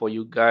 especially for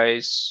you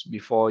guys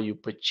before you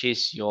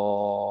purchase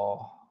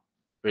your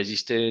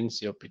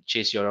resistance, you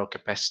purchase your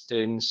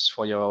capacitance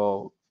for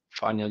your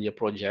final year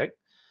project.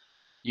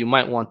 You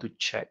might want to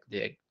check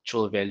the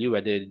actual value,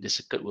 whether the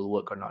circuit will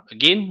work or not.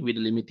 Again, with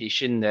the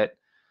limitation that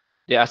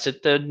there are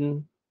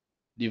certain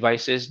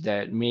devices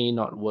that may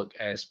not work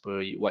as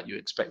per what you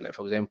expect. Like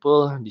for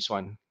example, this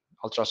one,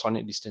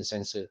 ultrasonic distance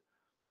sensor.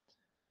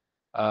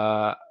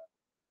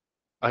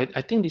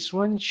 I think this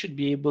one should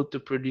be able to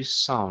produce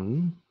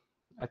sound.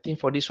 I think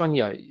for this one,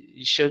 yeah,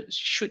 it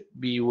should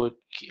be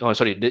working. Oh,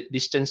 sorry, the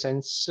distance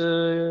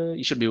sensor,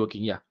 it should be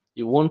working. Yeah,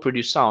 it won't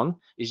produce sound.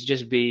 It's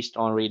just based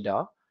on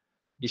radar.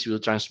 This will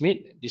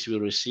transmit, this will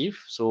receive.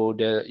 So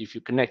if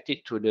you connect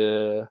it to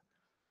the,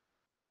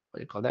 what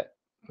do you call that?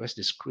 Where's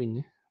the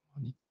screen?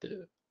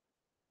 Monitor.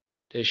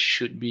 There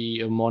should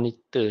be a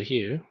monitor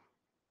here.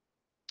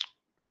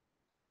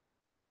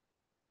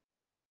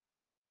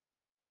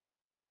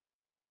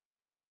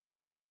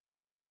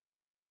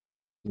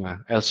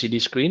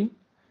 LCD screen.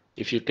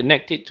 If you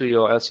connect it to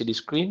your LCD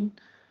screen,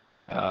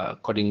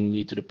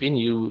 accordingly to the pin,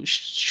 you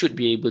should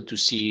be able to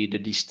see the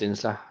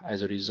distance lah,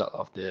 as a result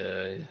of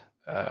the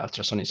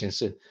ultrasonic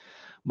sensor.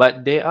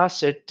 But there are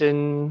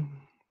certain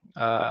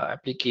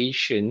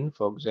application,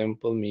 for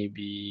example,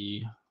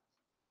 maybe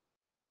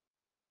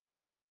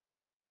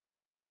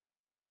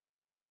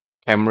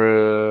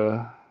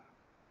camera.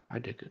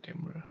 Ada ke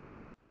camera?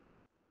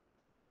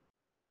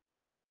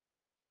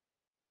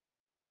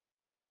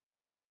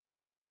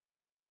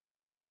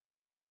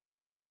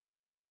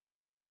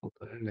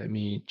 Let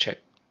me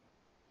check.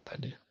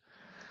 Tak ada.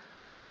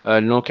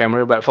 No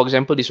camera, but for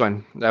example, this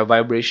one, the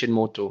vibration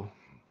motor.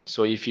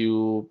 So if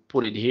you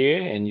put it here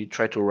and you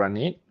try to run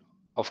it,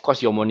 of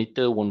course your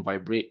monitor won't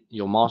vibrate,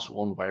 your mouse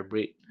won't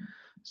vibrate,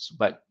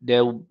 but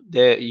there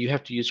you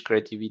have to use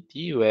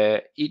creativity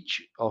where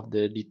each of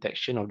the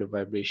detection of the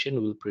vibration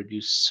will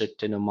produce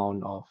certain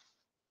amount of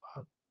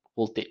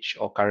voltage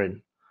or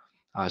current.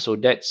 So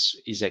that's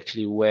is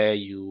actually where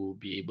you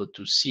be able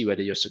to see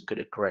whether your circuit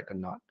is correct or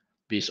not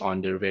based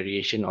on the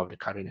variation of the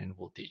current and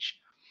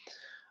voltage.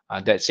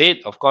 That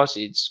said, of course,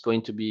 it's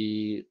going to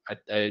be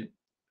a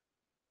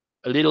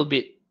little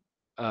bit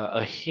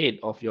ahead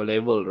of your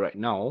level right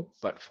now.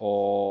 But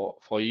for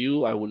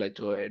you, I would like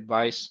to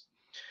advise,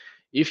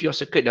 if your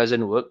circuit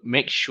doesn't work,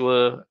 make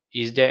sure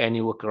is there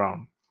any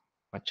workaround.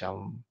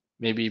 Macam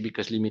maybe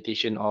because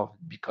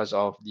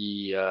of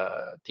the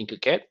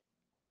Tinkercad,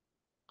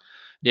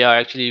 there are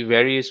actually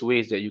various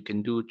ways that you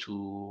can do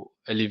to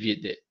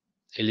alleviate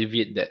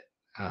that.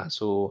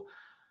 So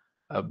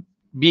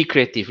be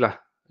creative lah.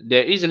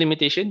 There is a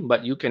limitation,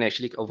 but you can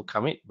actually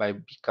overcome it by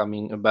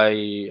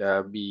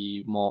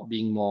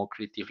being more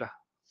creative lah.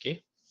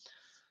 Okay,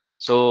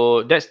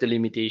 so that's the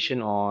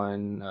limitation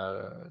on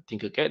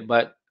Tinkercad,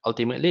 but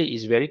ultimately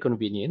it's very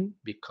convenient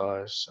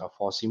because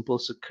for simple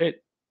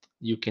circuit,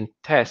 you can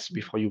test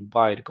before you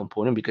buy the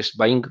component, because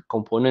buying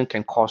component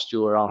can cost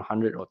you around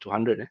 100 or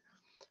 200.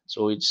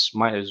 So it's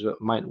might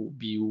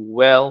be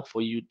well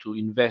for you to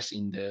invest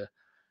in the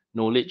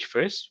knowledge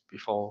first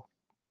before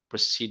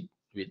proceed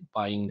with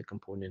buying the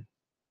component.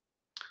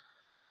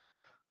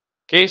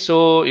 Okay,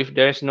 so if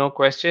there's no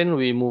question,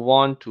 we move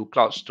on to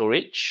cloud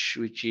storage,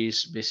 which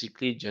is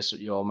basically just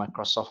your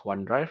Microsoft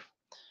OneDrive.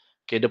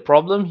 Okay, the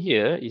problem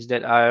here is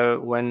that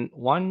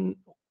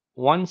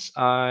once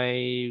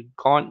I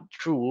gone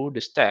through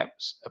the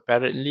steps,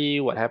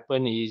 apparently what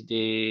happened is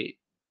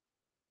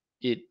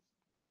it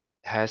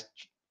has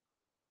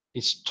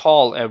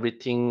installed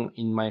everything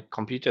in my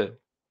computer.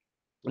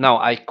 Now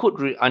I could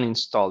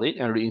uninstall it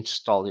and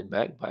reinstall it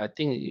back, but I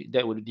think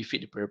that would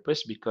defeat the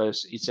purpose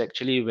because it's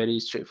actually very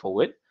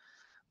straightforward.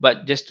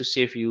 But just to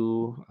save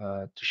you,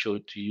 to show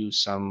to you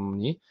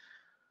some,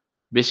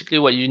 basically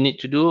what you need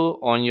to do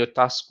on your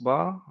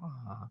taskbar.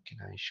 Can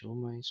I show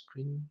my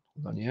screen?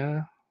 Hold on,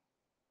 yeah.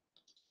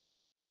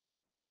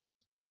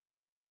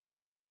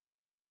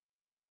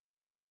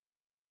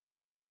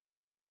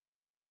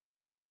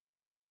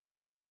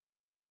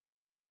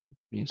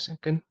 Give me a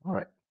second. All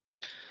right.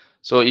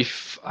 So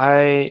if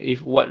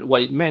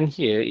what it meant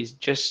here is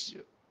just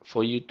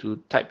for you to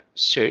type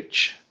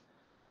search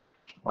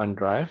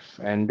OneDrive,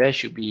 and there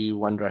should be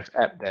OneDrive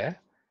app there.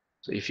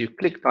 So if you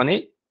clicked on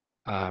it,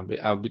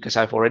 because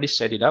I've already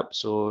set it up,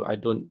 so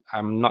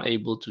I'm not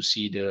able to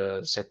see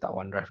the setup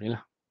OneDrive ni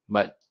lah.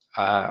 But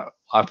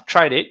I've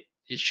tried it.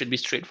 It should be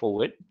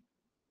straightforward.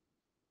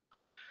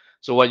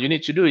 So what you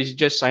need to do is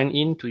just sign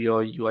in to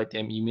your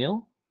UiTM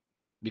email,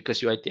 because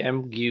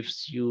UiTM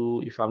gives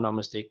you, if I'm not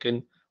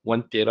mistaken,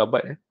 1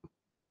 terabyte,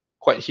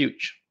 quite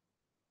huge.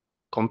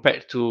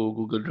 Compared to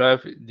Google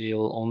Drive,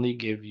 they'll only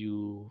give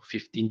you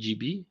 15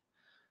 GB.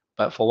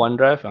 But for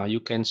OneDrive, you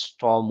can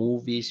store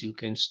movies, you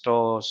can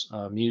store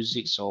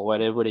music or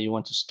whatever that you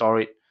want to store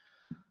it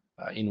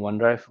in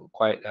OneDrive,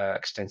 quite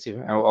extensive.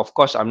 Of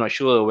course, I'm not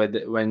sure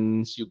whether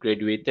once you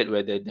graduated,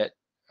 whether that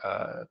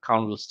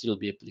count will still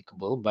be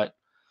applicable, but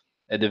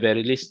at the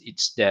very least,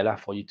 it's there lah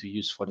for you to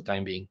use for the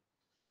time being.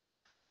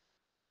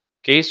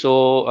 Okay,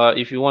 so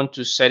if you want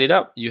to set it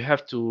up, you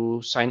have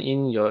to sign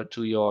in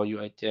to your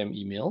UiTM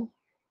email,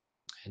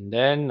 and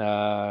then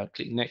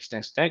click next,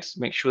 next, next.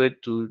 Make sure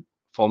to,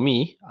 for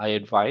me, I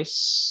advise,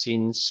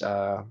 since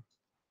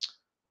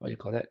what do you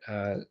call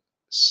that?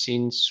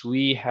 Since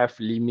we have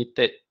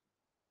limited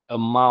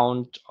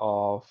amount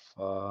of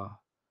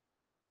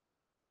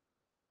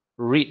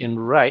read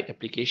and write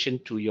application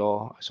to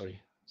your,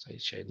 sorry, saya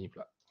share ni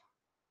pula.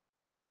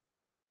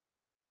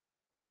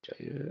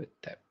 Saya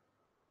tab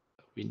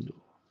window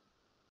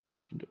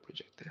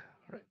projector.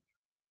 All right.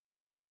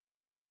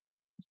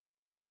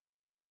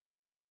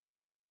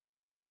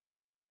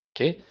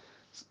 Okay.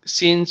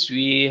 Since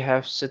we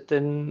have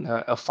certain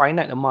a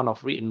finite amount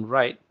of read and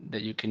write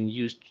that you can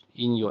use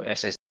in your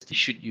SSD,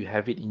 should you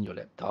have it in your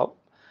laptop,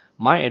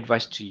 my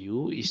advice to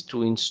you is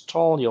to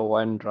install your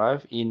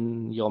OneDrive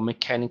in your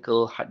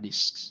mechanical hard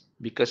disks,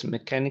 because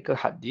mechanical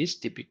hard disks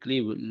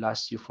typically will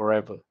last you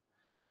forever.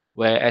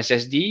 Where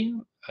SSD,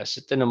 a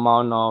certain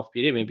amount of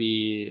period,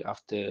 maybe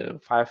after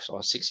 5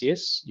 or 6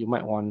 years, you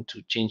might want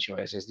to change your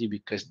SSD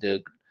because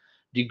the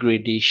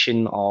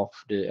degradation of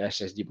the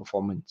SSD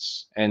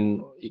performance,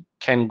 and it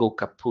can go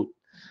kaput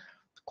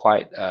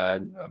quite,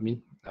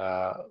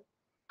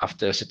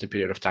 after a certain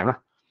period of time.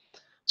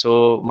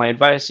 So my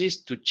advice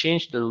is to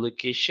change the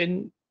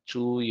location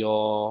to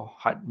your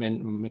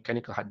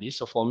mechanical hard disk.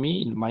 So for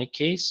me, in my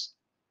case,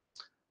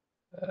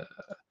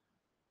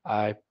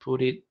 I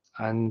put it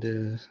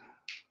under,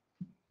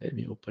 let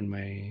me open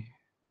my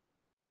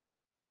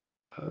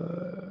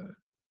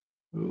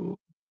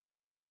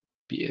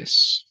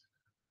PS.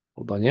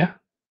 Hold on, yeah.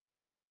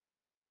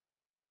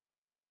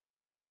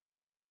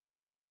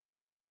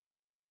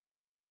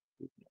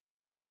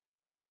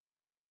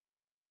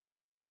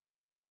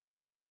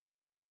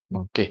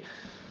 Okay.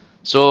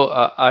 So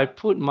I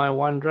put my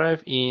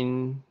OneDrive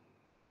in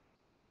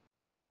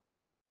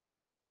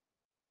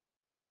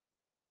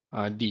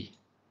D.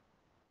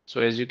 So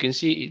as you can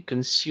see, it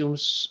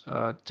consumes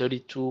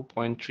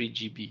 32.3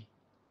 GB.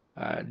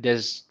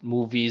 There's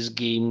movies,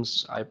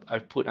 games I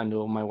put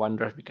under my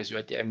OneDrive because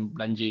UiTM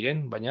belanja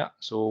kan banyak.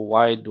 So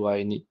why do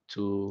I need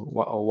to,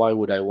 or why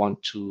would I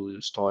want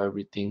to store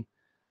everything?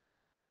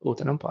 Oh,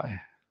 tak nampak eh.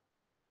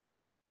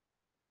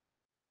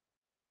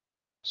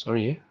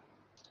 Sorry eh.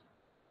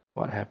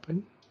 What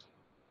happened?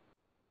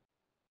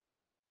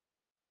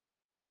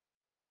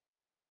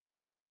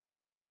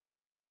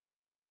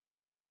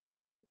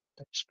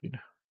 Touch screen.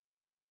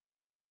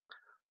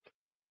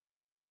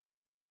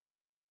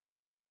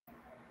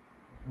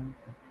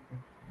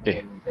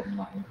 Okay.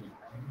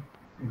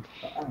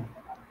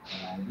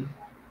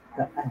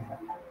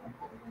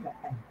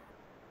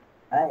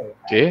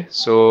 Okay,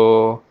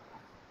 so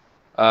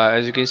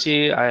as you can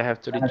see, I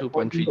have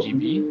 32.3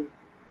 GB.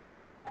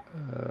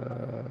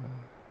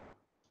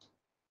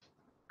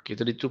 Okay,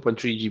 32.3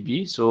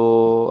 GB.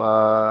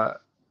 So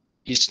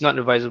it's not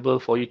advisable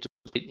for you to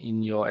put it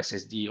in your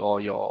SSD or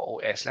your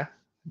OS lah,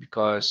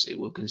 because it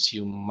will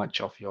consume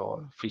much of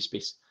your free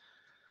space.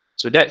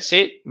 So that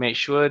said, make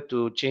sure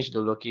to change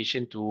the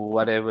location to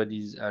whatever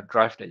this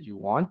drive that you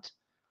want.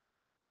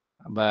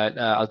 But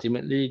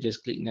ultimately,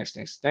 just click next,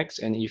 next, next.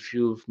 And if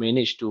you've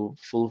managed to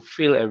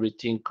fulfill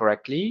everything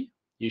correctly,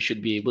 you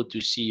should be able to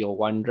see your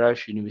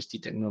OneDrive University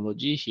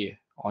Technology here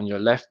on your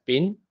left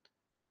pane.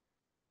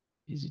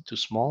 Is it too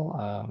small?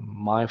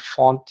 My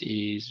font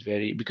is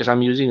very, because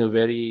I'm using a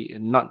very,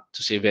 not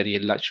to say very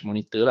large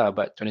monitor lah,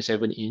 but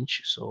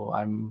 27-inch. So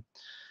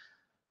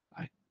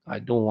I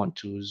don't want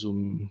to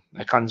zoom.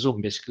 I can't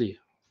zoom basically,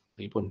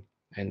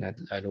 and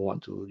I don't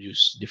want to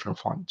use different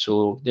font.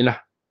 So ni lah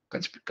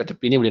kat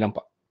tepi ni boleh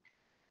nampak.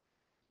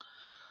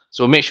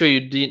 So make sure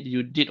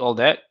you did all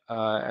that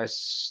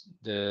as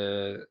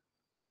the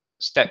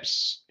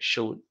steps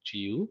showed to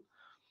you.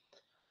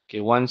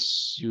 Okay,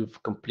 once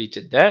you've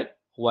completed that,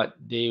 what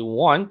they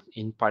want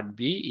in part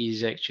B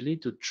is actually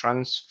to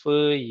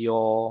transfer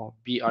your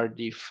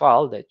BRD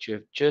file that you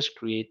have just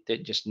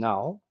created just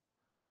now,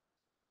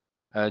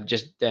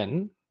 just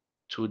then,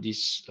 to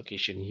this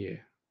location here.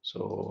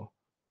 So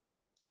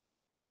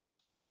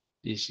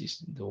this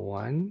is the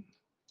one.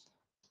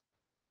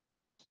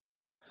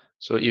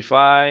 So if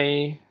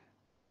okay,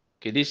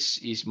 this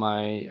is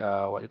my,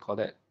 what you call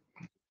that?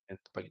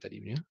 Pagi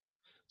tadi punya.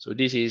 So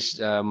this is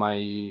my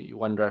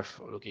OneDrive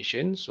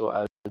location. So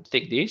I'll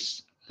take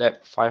this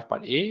lab 5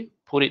 part A,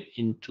 put it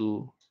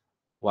into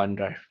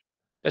OneDrive.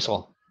 That's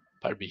all.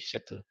 Part B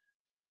settle,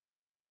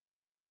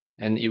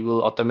 and it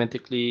will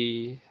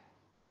automatically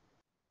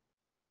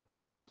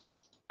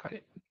cut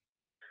it.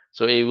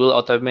 So it will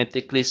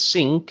automatically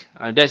sync.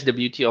 That's the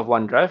beauty of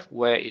OneDrive,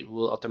 where it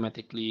will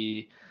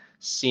automatically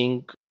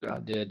sync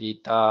the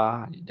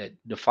data, that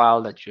the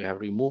file that you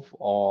have removed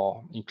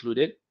or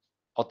included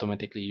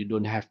automatically. You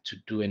don't have to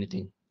do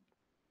anything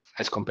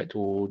as compared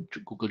to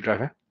Google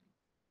Drive.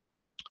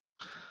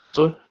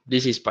 So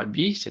this is part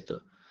B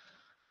settle.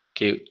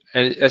 Okay,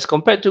 and as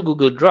compared to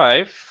Google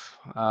Drive,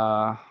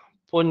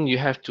 pun you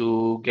have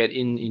to get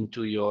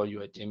into your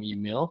UiTM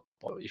email,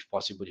 or if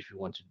possible, if you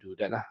want to do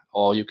that,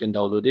 or you can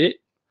download it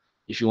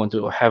if you want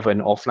to have an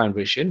offline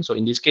version. So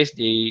in this case,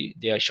 they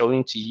are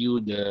showing to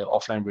you the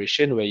offline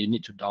version where you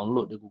need to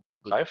download the Google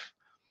Drive.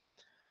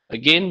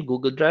 Again,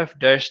 Google Drive,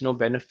 there's no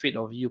benefit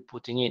of you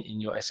putting it in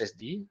your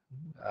SSD.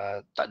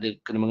 Tak ada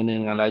kena mengena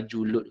dengan laju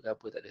load ke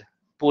apa, tak ada.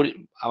 Put it,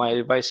 my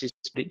advice is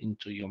put it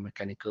into your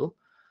mechanical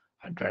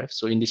hard drive.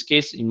 So in this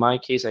case, in my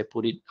case, I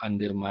put it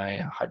under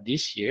my hard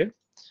disk here.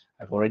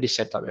 I've already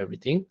set up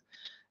everything.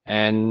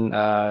 And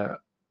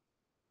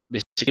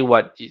basically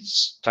what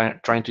it's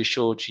trying to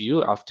show to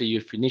you, after you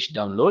finish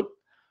download,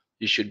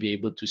 you should be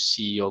able to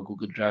see your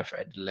Google Drive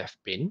at the left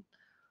pane,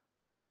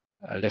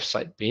 left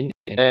side pane,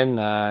 and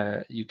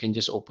then you can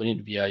just open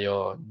it via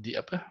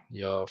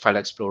your file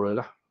explorer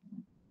lah.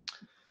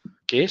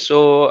 Okay,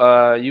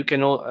 so you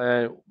can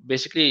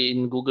basically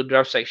in Google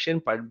Drive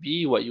section part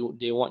B, what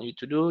they want you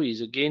to do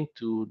is again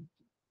to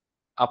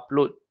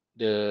upload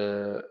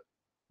the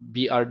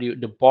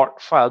BRD, the board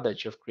file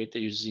that you've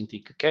created using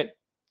Tinkercad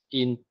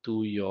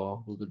into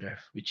your Google Drive,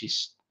 which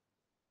is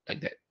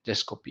like that.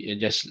 Just copy,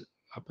 just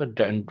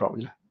drag and drop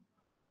lah.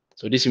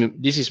 So this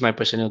is my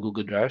personal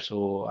Google Drive,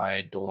 so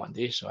I don't want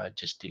this, so I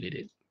just delete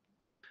it.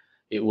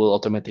 It will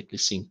automatically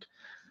sync.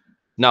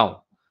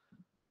 Now,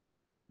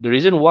 the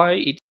reason why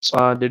it's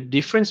the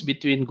difference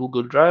between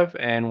Google Drive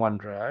and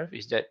OneDrive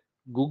is that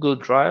Google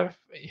Drive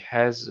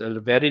has a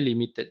very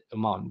limited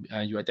amount.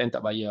 You attend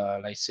tak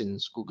bayar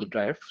license Google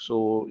Drive,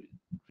 so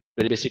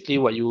basically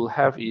what you will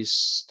have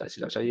is, tak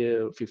silap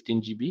saya,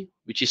 15 GB,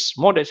 which is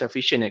more than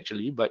sufficient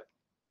actually, but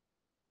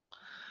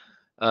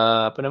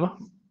apa nama,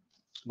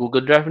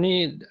 Google Drive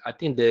ni, I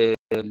think the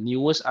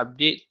newest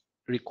update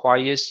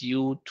requires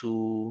you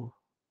to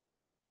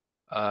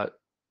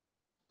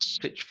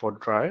search for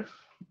Drive.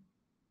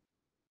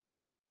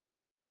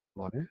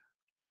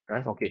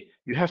 Drive, okay.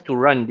 You have to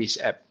run this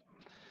app,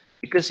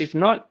 because if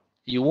not,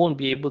 you won't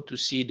be able to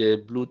see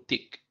the blue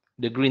tick,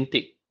 the green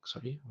tick.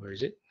 Sorry, where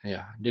is it?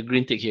 Yeah, the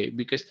green tick here,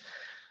 because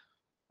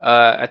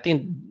I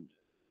think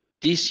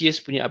this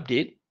year's punya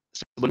update,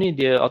 sebelum ni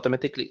dia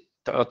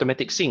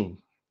automatic sync.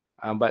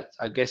 But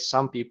I guess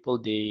some people,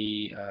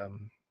 they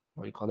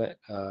what you call that,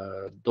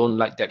 don't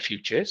like that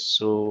feature.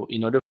 So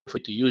in order for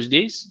you to use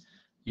this,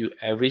 you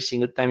every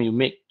single time you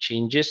make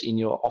changes in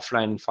your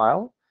offline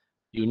file,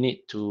 you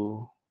need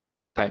to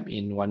type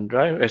in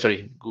OneDrive,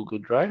 Google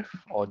Drive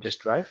or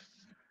just Drive,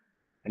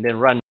 and then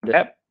run the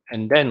app,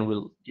 and then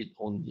will it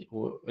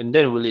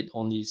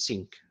only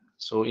sync.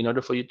 So in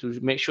order for you to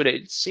make sure that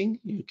it's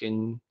sync, you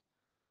can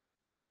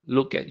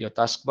look at your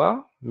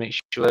taskbar, make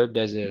sure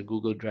there's a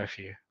Google Drive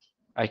here,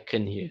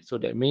 icon here. So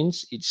that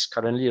means it's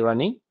currently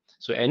running.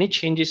 So any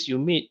changes you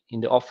make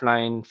in the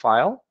offline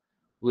file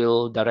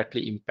will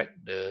directly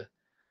impact the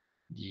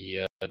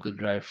Google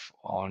Drive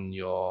on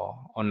your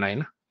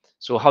online.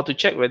 So how to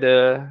check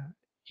whether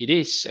it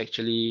is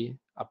actually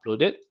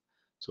uploaded?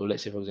 So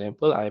let's say, for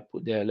example, I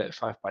put there let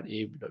 5 part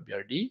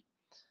A.brd.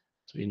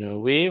 So in a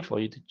way for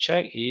you to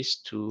check is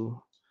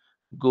to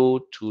go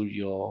to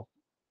your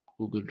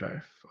Google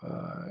Drive.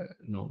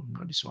 No,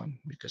 not this one,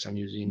 because I'm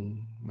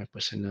using my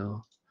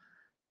personal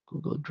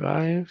Google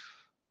Drive.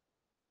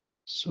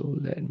 So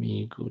let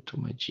me go to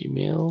my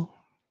Gmail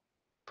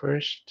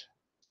first,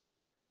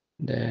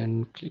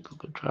 then click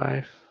Google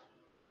Drive.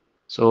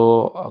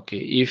 So okay,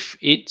 if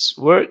it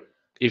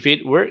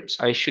works,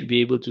 I should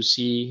be able to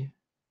see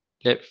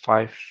lab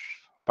 5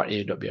 part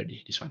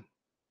A.brd, this one.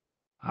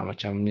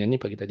 Macam yang ni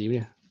pagi tadi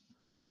punya.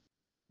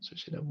 So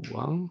saya dah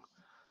buang.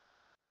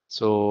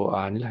 So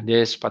ni lah,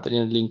 dia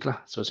sepatutnya link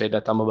lah. So saya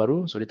dah tambah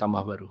baru, so dia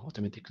tambah baru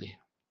automatically.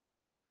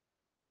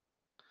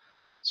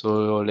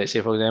 So let's say,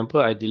 for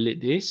example, I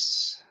delete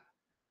this.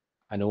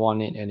 I don't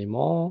want it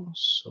anymore.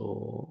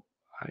 So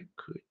I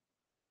could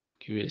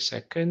Give it a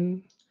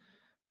second.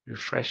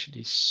 Refresh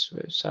this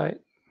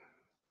website.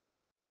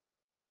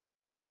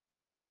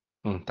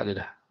 Tak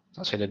ada dah.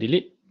 Saya dah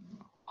delete.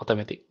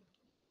 Automatic.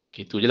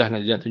 Okay, itu je lah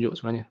nak tunjuk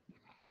sebenarnya.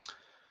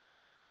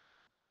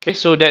 Okay,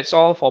 so that's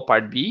all for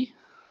part B,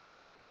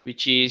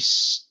 which is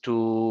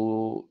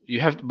to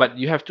you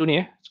have to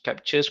ni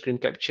capture,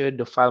 screen capture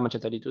the file macam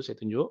tadi tu saya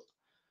tunjuk.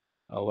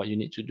 What you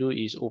need to do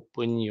is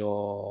open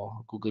your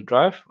Google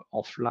Drive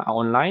offline,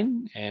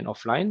 online and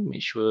offline.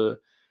 Make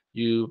sure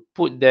you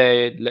put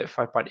the Lab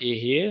 5 Part A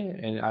here,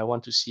 and I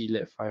want to see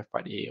Lab 5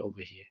 Part A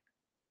over here.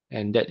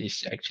 And that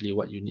is actually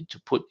what you need to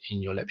put in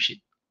your lab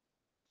sheet.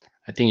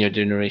 I think your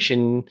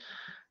generation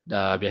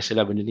dah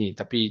biasalah benda ni,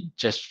 tapi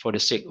just for the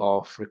sake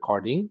of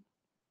recording,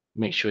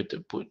 make sure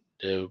to put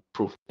the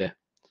proof there.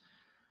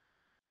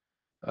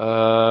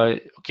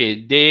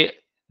 Okay, the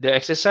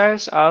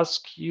exercise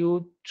asks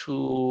you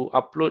to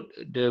upload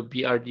the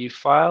BRD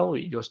file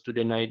with your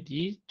student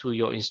ID to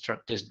your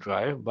instructor's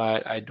drive,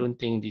 but I don't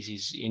think this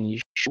is an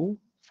issue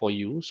for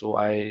you, so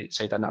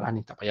saya tak nak lah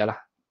ni, tak payahlah,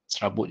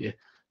 serabut je.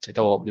 Saya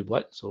tahu awak boleh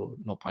buat, so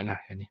no point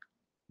lah yang ni.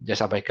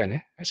 Just abaikan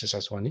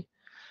exercise one ni.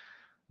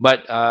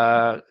 But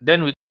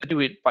then we do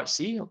with part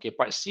C. Okay,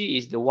 part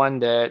C is the one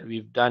that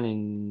we've done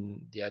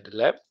in the other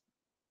lab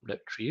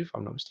 3, if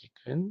I'm not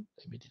mistaken.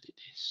 Let me delete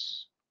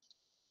this.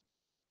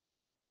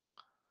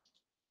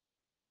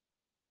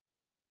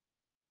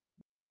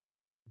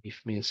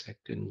 Give me a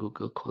second.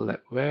 Google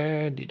Colab.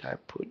 Where did I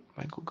put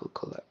my Google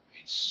Colab?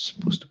 It's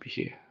supposed to be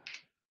here.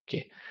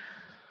 Okay.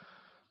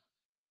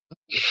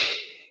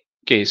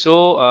 Okay.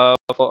 So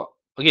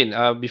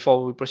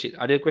before we proceed,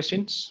 other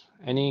questions?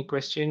 Any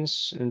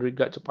questions in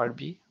regard to part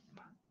B?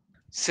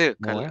 Sir,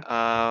 No, kalau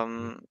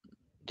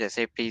sekejap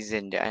saya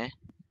present sekejap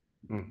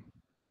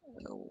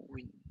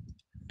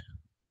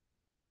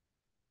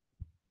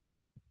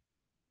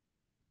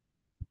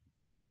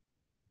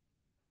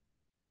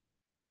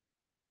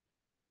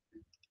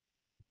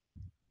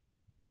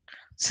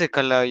Sir,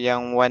 kalau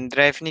yang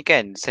OneDrive ni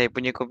kan, saya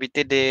punya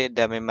komputer dia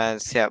dah memang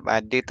siap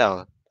ada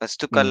tau. Lepas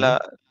tu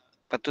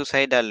lepas tu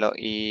saya dah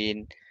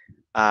login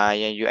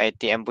yang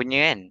UiTM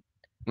punya kan.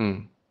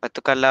 Lepas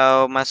tu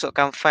kalau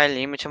masukkan file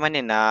ni macam mana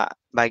nak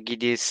bagi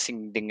dia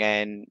sync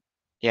dengan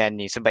yang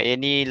ni? Sebab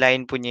yang ni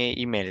lain punya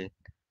email.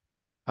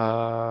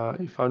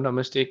 If I'm not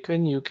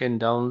mistaken, you can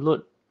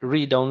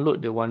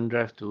re-download the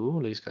OneDrive tu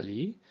lagi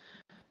sekali,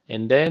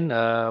 and then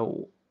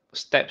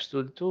steps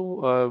tu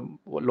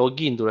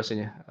login tu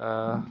rasanya.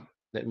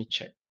 Let me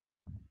check.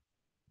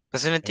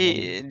 Lepas tu nanti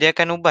dia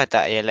akan ubah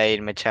tak yang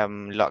lain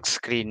macam lock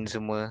screen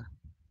semua?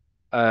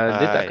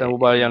 Dia tak akan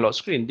ubah yang lock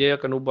screen, dia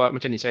akan ubah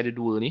macam ni. Saya ada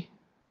dua ni.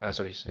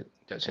 Sorry, saya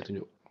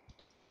tunjuk.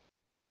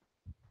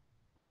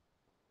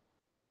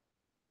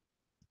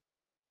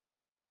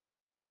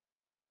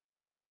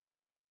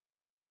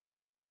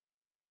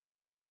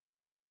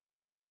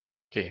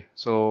 Okay,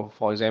 so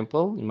for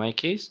example, in my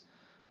case,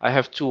 I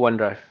have two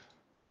OneDrive.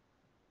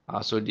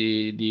 So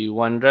the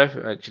OneDrive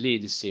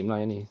actually is the same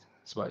lah ni.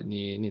 Sebab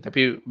ni.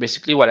 Tapi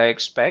basically what I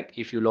expect,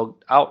 if you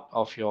log out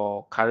of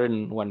your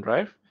current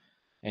OneDrive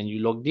and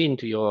you logged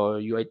into your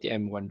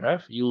UiTM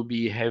OneDrive, you'll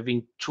be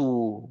having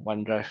two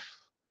OneDrive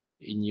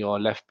in your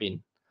left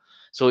pane.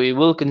 So it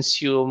will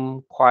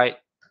consume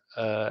quite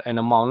an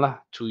amount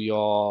lah to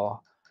your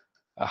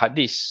hard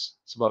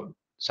disk, sebab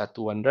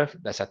satu OneDrive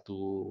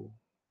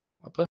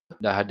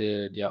dah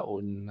ada their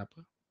own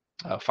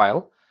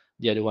file.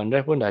 The other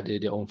OneDrive pun dah ada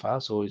their own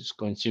file, so it's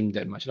consume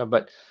that much lah.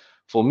 But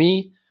for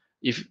me,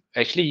 if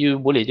actually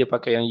you boleh je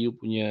pakai yang you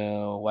punya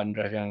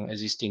OneDrive yang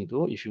existing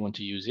tu, if you want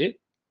to use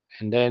it,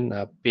 and then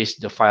paste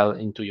the file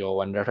into your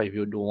OneDrive if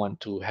you don't want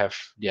to have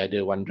the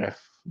other OneDrive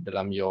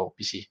dalam your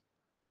PC.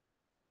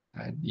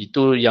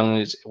 Itu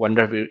yang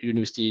OneDrive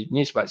University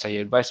ni sebab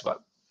saya advise,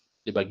 sebab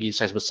dia bagi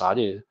size besar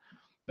je.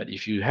 But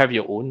if you have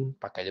your own,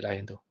 pakai je lah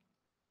yang tu.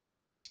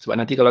 Sebab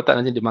nanti kalau tak,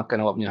 nanti dia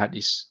makan awak punya hard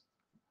disk.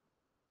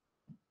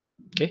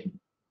 Okay.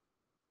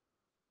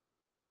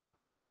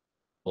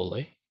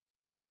 Boleh.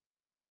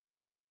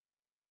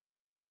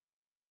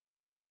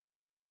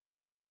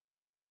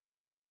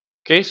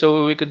 Okay,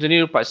 so we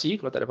continue part C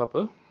kalau tak ada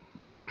apa-apa.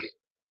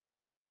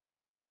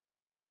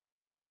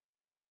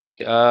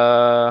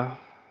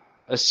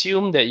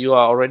 Assume that you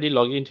are already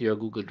logged into your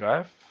Google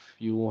Drive.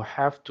 You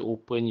have to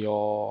open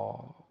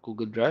your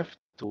Google Drive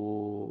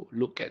to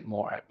look at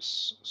more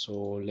apps.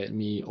 So let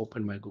me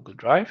open my Google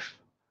Drive.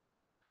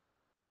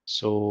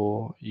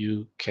 So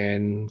you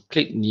can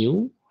click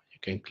new, you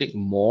can click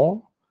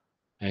more,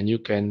 and you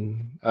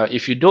can,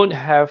 if you don't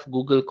have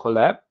Google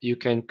Colab, you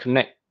can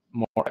connect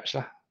more apps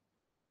lah.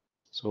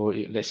 So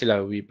let's say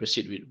like we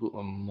proceed with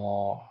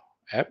more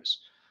apps.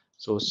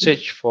 So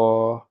search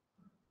for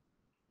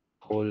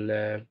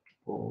collaboratory.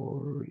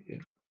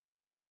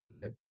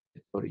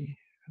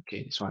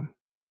 Okay, this one.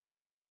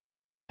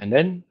 And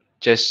then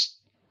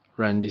just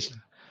run this.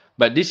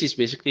 But this is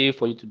basically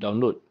for you to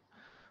download.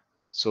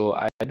 So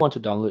I don't want to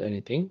download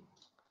anything.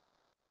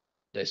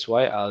 That's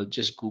why I'll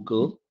just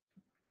Google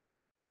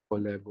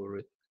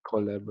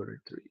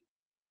collaboratory.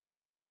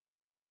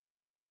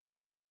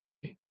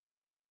 Okay.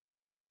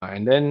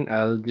 And then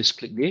I'll just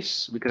click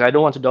this because I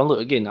don't want to download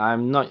again.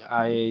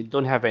 I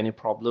don't have any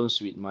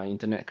problems with my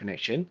internet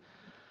connection.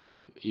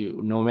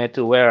 No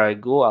matter where I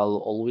go,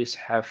 I'll always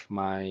have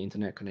my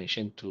internet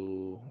connection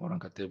to orang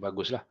kata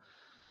bagus lah.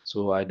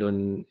 So I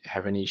don't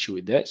have any issue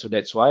with that. So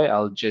that's why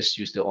I'll just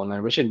use the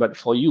online version. But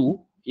for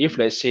you, if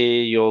let's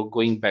say you're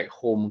going back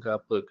home ke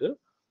apa ke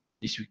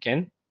this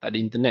weekend, tak ada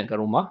internet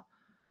kat rumah,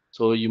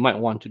 so you might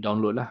want to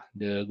download lah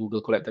the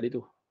Google Colab tadi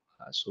tu.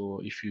 So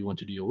if you want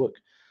to do your work.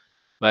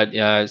 But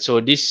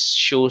so this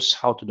shows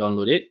how to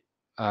download it.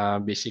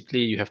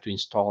 Basically, you have to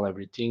install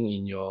everything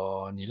in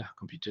your ni lah,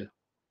 computer.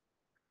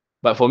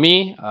 But for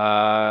me,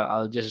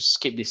 I'll just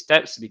skip these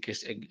steps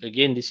because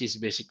again, this is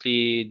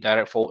basically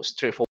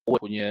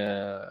straightforward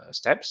punya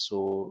steps.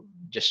 So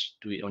just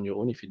do it on your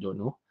own if you don't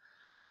know.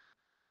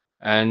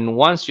 And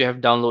once you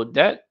have downloaded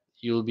that,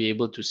 you'll be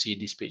able to see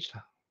this page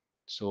lah.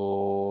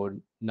 So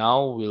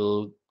now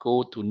we'll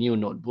go to new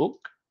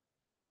notebook.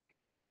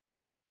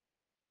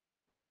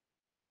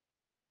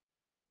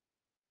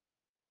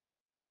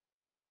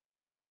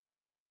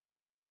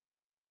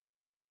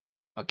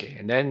 Okay,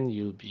 and then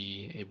you'll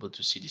be able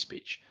to see this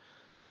page.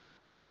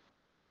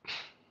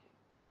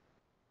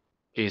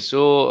 Okay,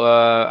 so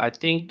I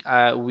think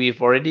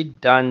we've already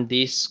done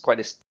this quite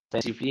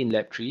extensively in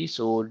Lab 3,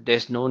 so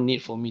there's no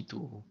need for me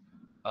to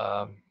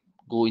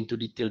go into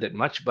detail that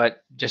much.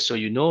 But just so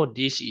you know,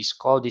 this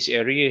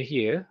area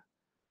here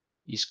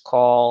is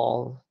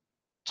called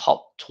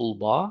top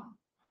toolbar,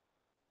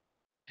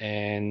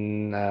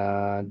 and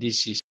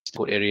this is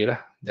code area lah.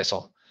 That's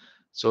all.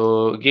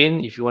 So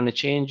again, if you want to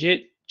change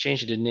it,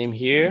 change the name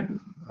here,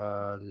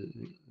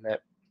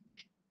 Lab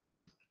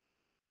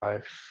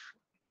 5.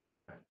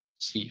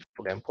 C,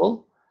 for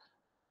example,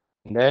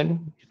 and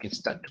then you can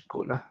start to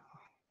code lah.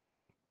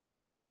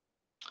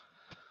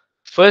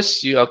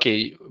 First,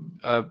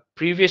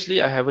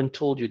 previously I haven't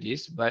told you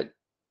this, but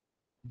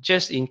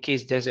just in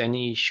case there's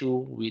any issue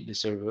with the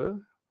server,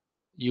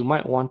 you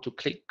might want to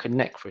click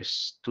connect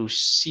first to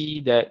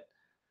see that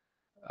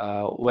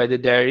whether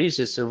there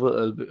is a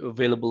server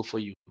available for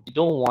you. You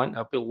don't want,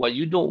 what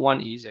you don't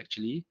want is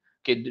actually,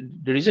 okay,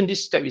 the reason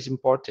this step is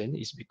important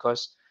is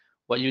because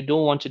what you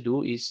don't want to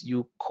do is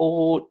you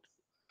code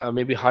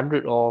maybe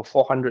 100 or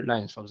 400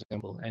 lines, for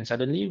example, and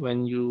suddenly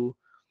when you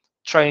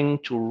trying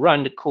to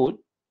run the code,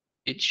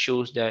 it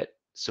shows that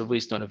server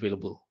is not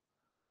available.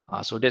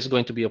 So that's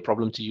going to be a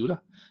problem to you lah.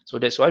 So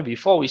that's why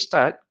before we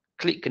start,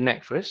 click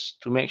connect first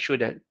to make sure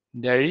that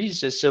there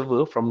is a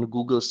server from the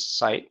Google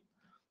site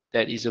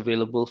that is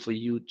available for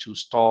you to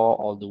store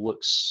all the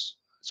works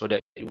so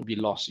that it will be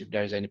lost if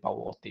there is any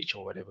power outage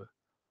or whatever.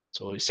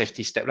 So it's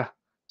safety step lah.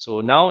 So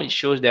now it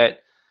shows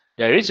that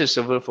there is a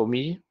server for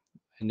me,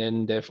 and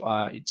then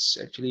it's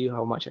actually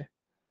how much?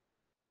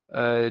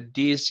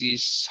 This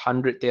is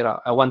 100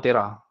 tera, 1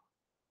 tera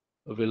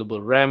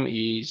available. RAM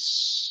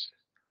is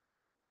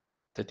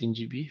 13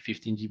 GB,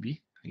 15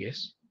 GB, I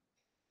guess.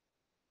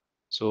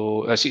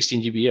 So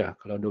 16 GB ya.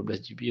 Kalau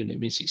 12 GB, that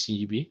means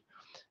 16 GB.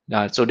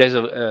 Now, so there's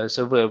a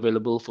server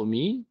available for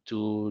me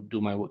to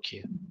do my work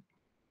here.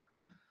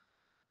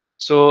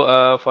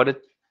 So for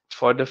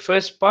the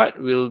first part,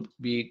 we'll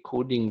be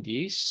coding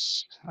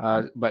this.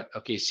 But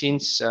okay,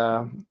 since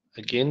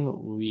again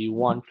we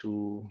want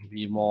to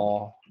be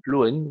more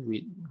fluent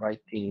with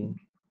writing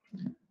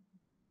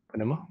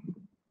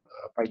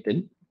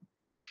Python,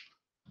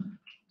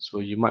 so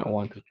you might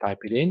want to type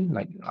it in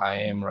like I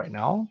am right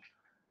now,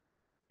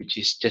 which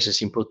is just a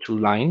simple 2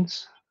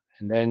 lines,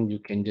 and then you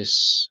can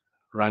just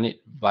run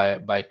it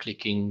by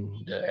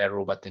clicking the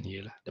arrow button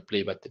here, the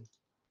play button.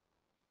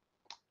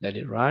 Let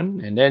it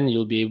run, and then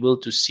you'll be able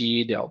to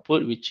see the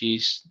output, which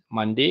is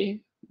Monday,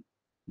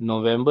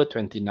 November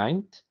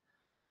 29th,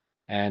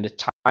 and the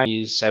time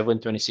is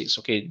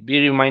 7:26. Okay, be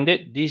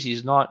reminded, this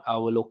is not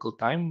our local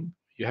time.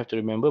 You have to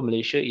remember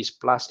Malaysia is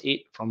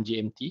 +8 from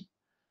GMT.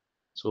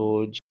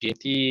 So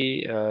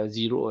GMT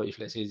 0, or if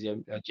let's say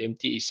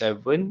GMT is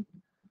 7,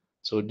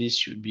 so this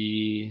should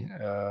be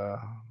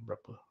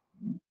berapa?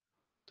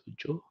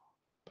 7.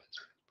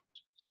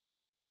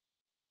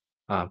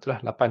 Betul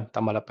lah, 8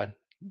 tambah 8.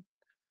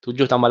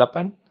 7 tambah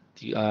 8,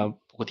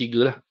 pukul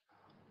 3 lah.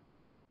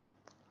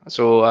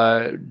 So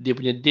dia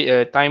punya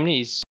time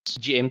ni is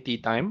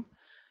GMT time,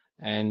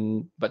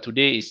 but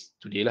today is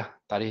today lah,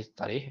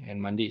 tarikh,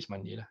 and Monday is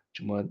Monday lah.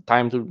 Cuma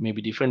time tu may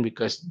be different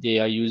because they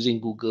are using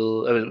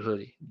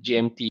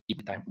GMT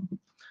time.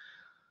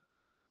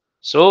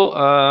 So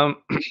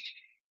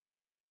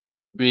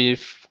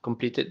we've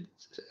completed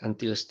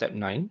until step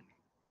 9.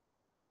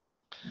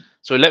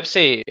 So let's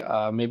say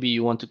maybe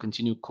you want to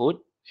continue code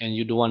and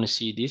you don't want to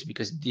see this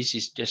because this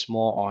is just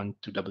more on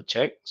to double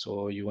check.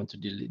 So you want to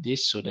delete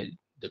this so that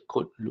the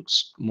code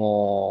looks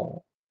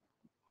more,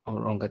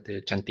 orang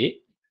kata,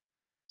 cantik.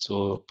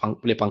 So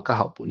boleh pangkah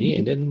output ni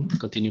and then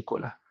continue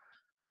code lah.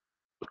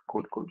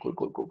 Code,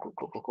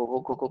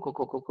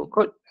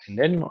 and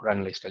then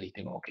run lagi sekali,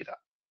 tengok okay tak.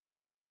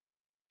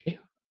 Okay.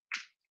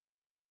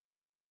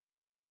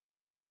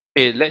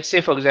 Okay, let's say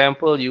for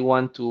example you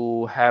want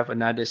to have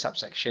another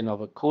subsection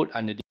of a code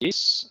under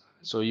this.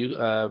 So you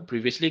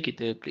previously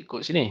kita klik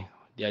kod sini.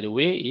 The other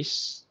way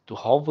is to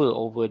hover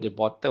over the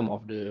bottom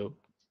of the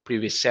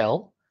previous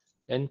cell,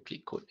 then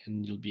click code,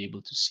 and you'll be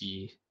able to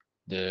see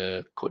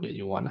the code that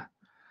you want.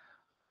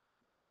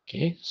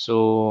 Okay,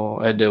 so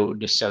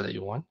the cell that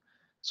you want.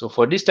 So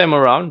for this time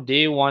around,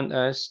 they want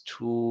us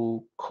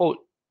to code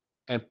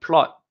and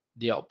plot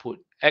the output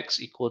x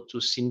equal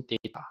to sin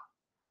theta.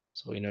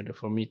 So in order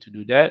for me to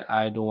do that,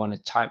 I don't want to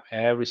type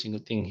every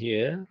single thing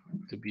here.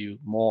 To be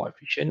more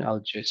efficient, I'll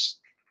just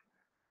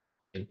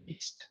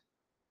paste.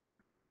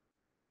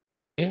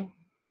 Okay.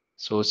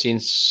 So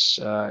since,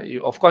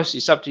 of course,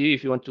 it's up to you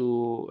if you want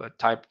to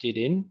type it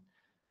in,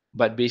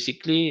 but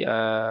basically,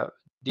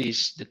 this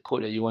is the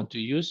code that you want to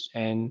use,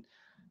 and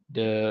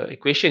the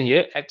equation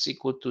here, x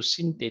equal to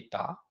sin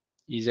theta,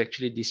 is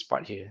actually this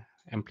part here,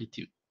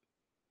 amplitude.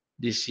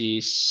 This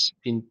is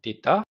sin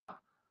theta,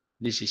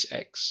 this is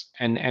x,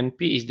 and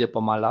NP is the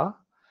pemala,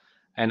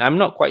 and I'm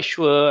not quite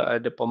sure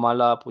the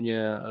pemala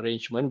punya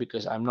arrangement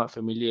because I'm not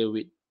familiar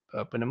with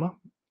apa nama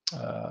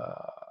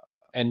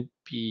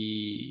NP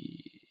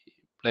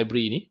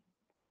library ni,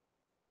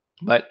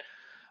 but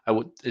I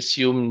would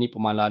assume ni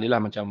pemala ni lah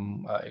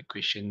macam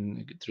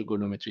equation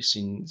trigonometry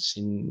sin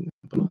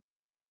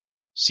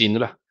tu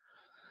lah.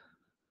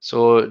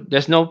 So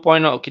there's no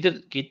point of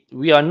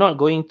we are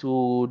not going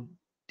to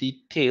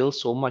detail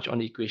so much on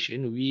the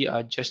equation. We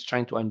are just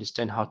trying to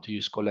understand how to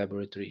use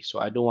collaboratory. So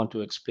I don't want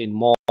to explain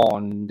more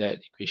on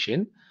that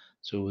equation.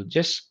 So we'll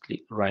just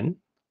click run.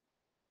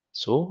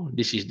 So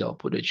this is the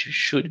output that you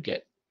should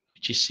get,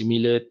 which is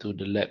similar to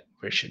the lab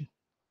version.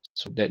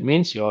 So that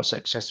means you're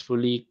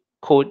successfully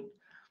code.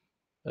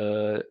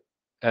 You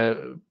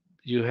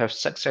have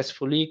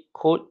successfully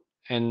code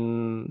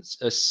and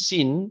a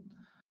scene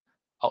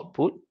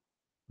output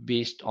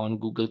based on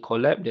Google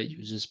Colab that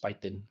uses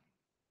Python.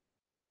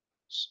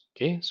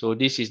 Okay, so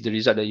this is the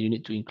result that you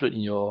need to include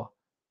in your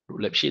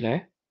lab sheet.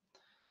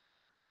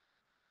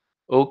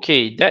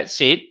 Okay, that's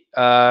it.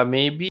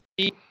 Maybe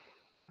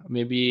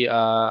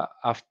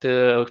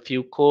after a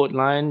few code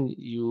line,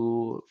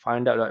 you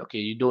find out that okay,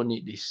 you don't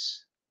need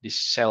this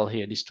cell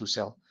here, this two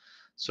cell.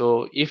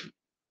 So if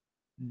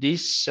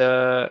this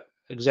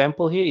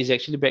example here is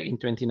actually back in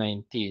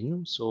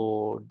 2019,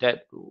 so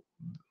that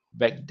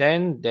back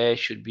then there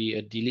should be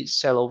a delete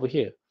cell over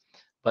here.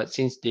 But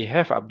since they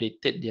have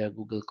updated their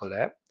Google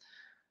Colab,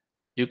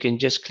 you can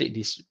just click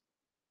this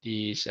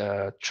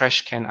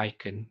trash can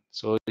icon.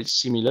 So it's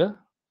similar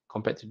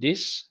compared to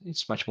this.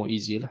 It's much more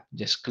easier.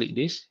 Just click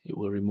this. It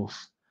will remove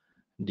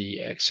the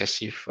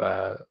excessive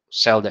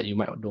cell that you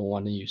might don't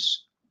want to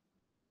use.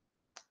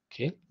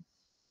 Okay.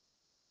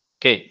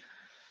 Okay.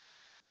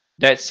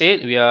 That's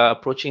it. We are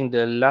approaching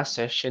the last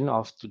session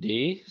of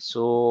today.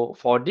 So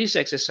for this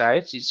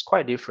exercise, it's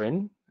quite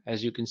different.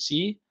 As you can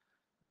see,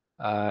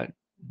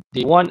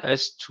 they want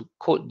us to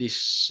code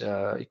this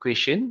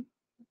equation,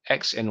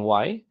 x and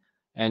y,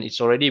 and it's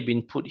already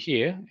been put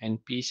here,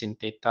 and p sin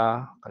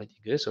theta kali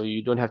 3, so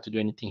you don't have to do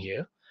anything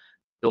here.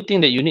 The only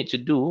thing that you need to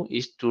do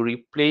is to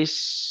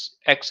replace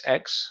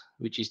xx,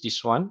 which is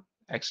this one,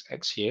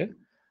 xx here,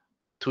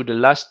 to the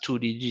last two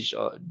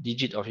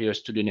digit of your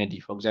student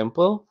ID. For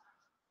example,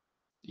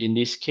 in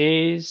this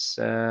case,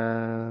 hold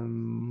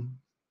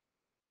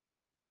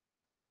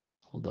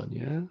on,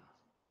 yeah.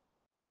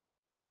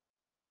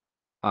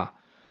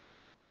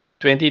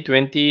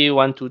 2020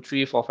 1 2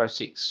 3 4 5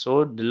 6.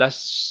 So the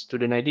last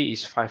student ID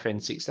is 5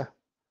 and 6.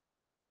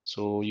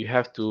 So you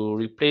have to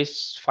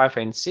replace 5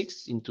 and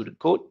 6 into the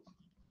code.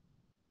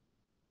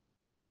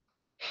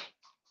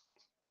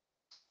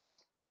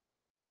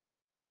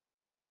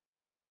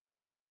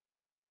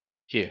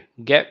 Here,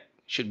 gap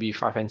should be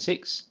 5 and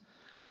 6.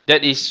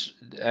 That is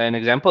an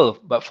example,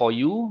 but for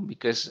you,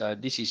 because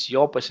this is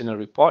your personal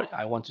report,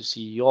 I want to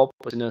see your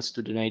personal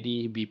student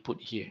ID be put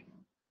here.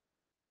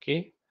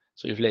 Okay,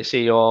 so if let's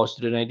say your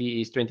student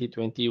ID is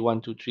 2020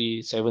 1 2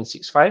 3 7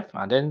 6 5,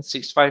 then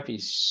 65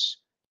 is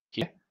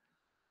here,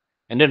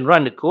 and then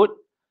run the code,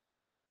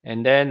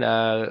 and then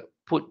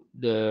put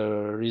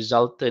the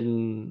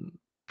resultant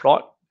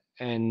plot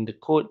and the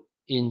code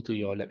into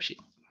your lab sheet.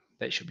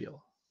 That should be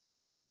all.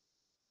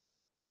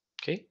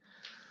 Okay.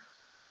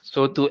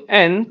 So to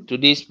end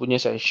today's punya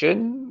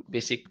session,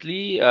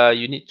 basically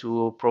you need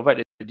to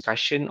provide a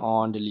discussion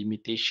on the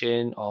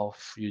limitation of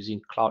using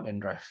cloud and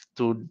drive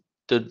to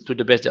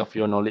the best of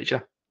your knowledge.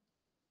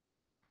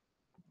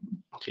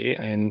 Okay,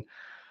 and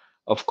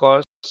of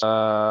course,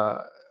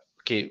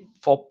 okay,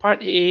 for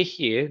part A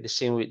here, the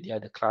same with the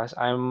other class,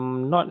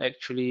 I'm not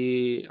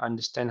actually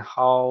understand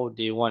how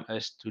they want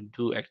us to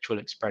do actual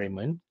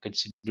experiment,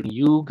 considering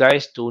you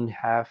guys don't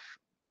have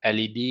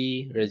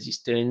LED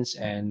resistance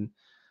and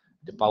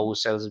the power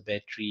cells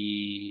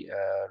battery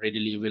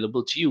readily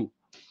available to you.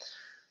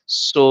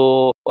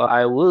 So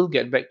I will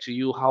get back to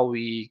you how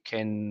we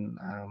can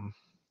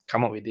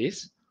come up with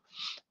this.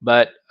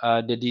 But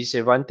the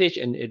disadvantage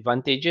and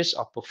advantages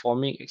of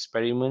performing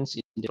experiments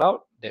in the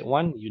cloud, that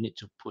one you need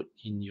to put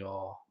in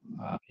your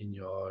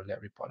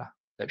lab report,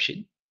 lab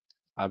sheet,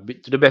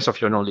 to the best of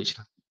your knowledge.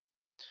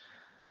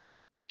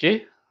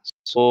 Okay,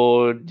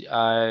 So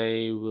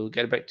I will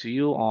get back to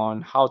you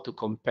on how to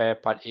compare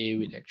part A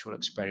with actual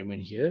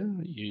experiment here.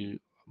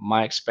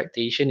 My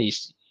expectation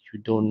is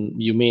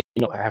you may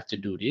not have to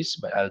do this,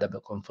 but I'll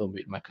double confirm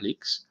with my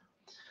colleagues.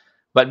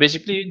 But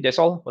basically, that's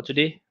all for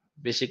today.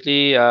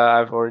 Basically,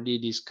 I've already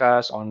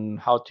discussed on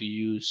how to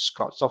use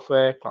cloud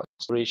software, cloud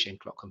storage, and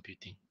cloud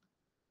computing.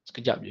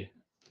 Sekejap je.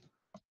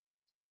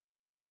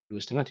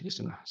 2.5,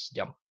 3.5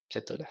 sejam.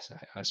 Settle dah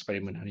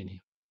eksperimen hari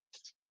ni.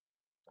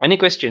 Any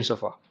questions so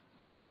far?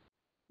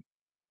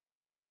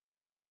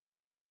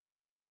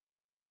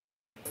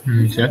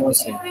 Sir.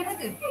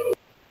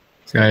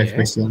 So I have a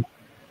question.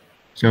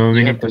 So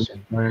we need to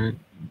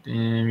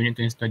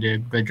install the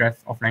Google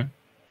Drive offline.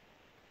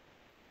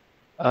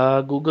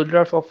 Google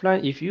Drive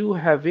offline, if you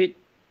have it,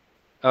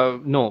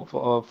 no,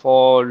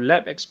 for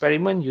lab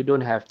experiment, you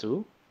don't have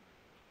to.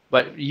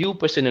 But you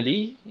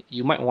personally,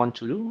 you might want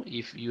to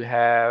if you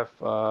have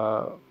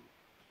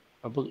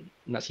apa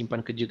nak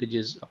simpan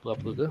kerja-kerja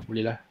apa-apa ke,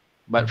 boleh lah.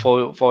 But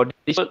for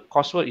this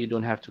coursework, you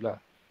don't have to lah.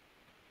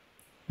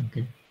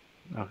 Okay.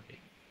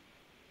 Okay.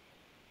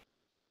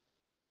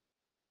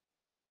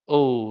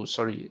 Oh,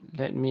 sorry.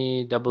 Let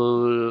me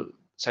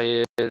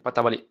saya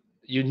patah balik.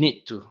 You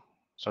need to.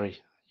 Sorry.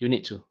 You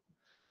need to.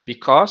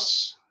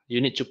 Because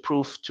you need to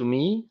prove to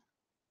me.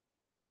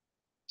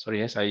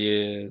 Sorry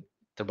saya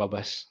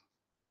terbabas.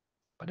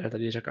 Padahal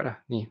tadi saya cakap lah.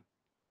 Ni.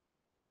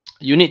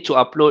 You need to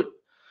upload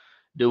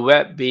the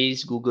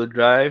web-based Google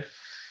Drive.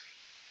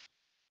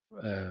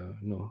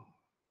 No.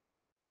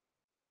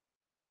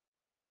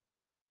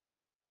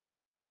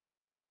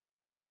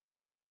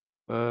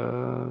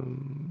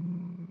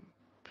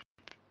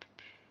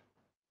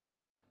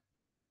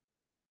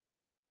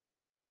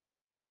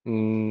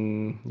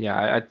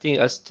 Yeah,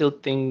 I still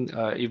think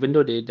even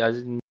though they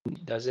doesn't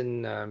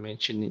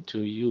mention it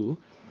to you,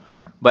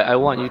 but I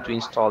want you to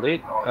install it.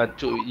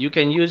 You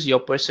can use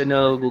your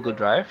personal Google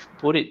Drive.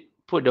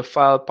 Put the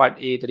file part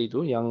A tadi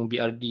tu, yang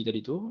BRD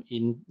tadi tu,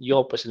 in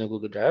your personal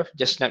Google Drive.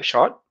 Just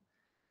snapshot,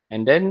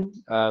 and then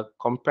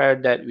compare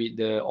that with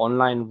the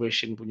online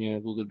version punya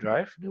Google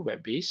Drive, the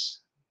web base.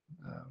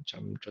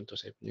 Macam contoh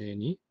saya punya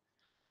ni,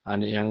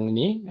 yang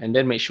ni, and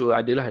then make sure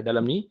adalah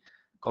dalam ni.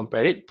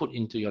 Compare it, put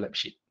into your lab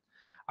sheet.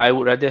 I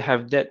would rather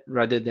have that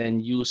rather than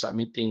you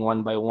submitting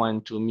one by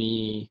one to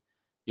me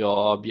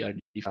your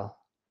BRD file.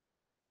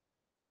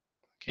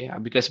 Okay,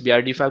 because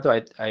BRD file tu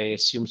I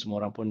assume semua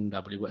orang pun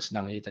dah boleh buat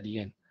senang je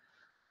tadi kan.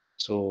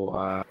 So,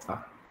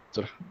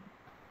 itulah.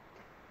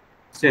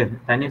 Sir,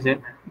 tanya sir.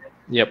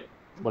 Yep,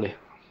 boleh.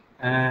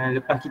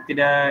 Lepas kita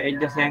dah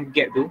adjust yang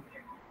gap tu,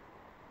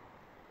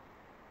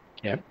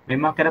 Yep.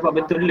 memang akan dapat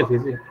bentuk love ke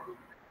sir?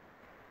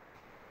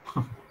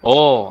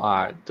 Oh,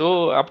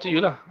 tu up to you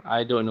lah.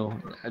 I don't know.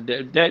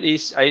 That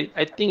is, I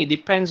think it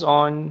depends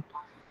on.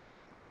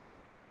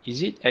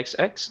 Is it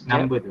XX?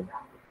 Number tu.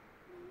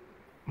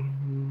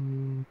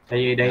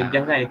 Saya dah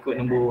adjust lah ikut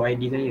nombor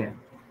ID saya.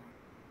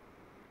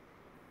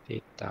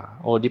 Theta.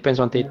 Oh, depends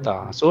on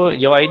theta. So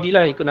your ID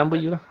lah ikut number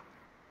you lah.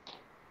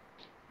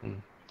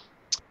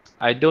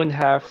 I don't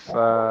have.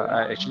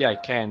 Actually,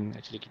 I can.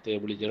 Actually, kita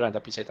boleh jalan,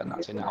 tapi saya tak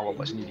nak. Saya nak awak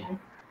buat sendiri.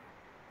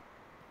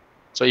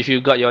 So if you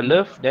got your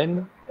love,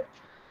 then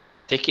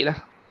take it lah.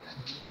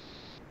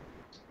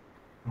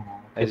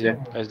 As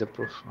the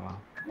proof.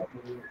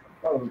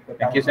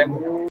 Thank you sir.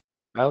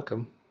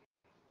 Welcome.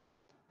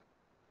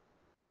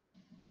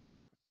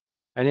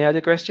 Any other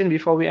question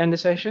before we end the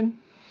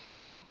session?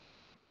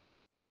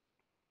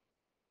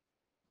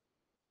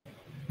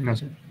 No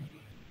sir.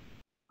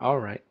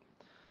 All right.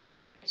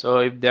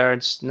 So if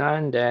there's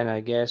none, then I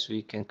guess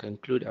we can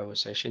conclude our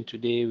session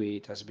today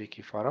with Tasbih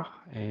Kifarah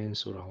and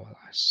Surah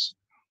Al-As.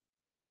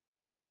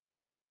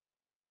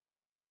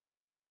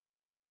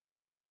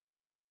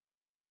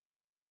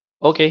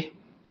 Okay.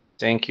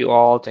 Thank you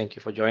all. Thank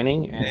you for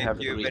joining and have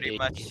a great day. Thank you very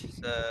much,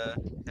 sir.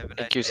 Have a nice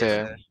Thank you, day,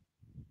 sir.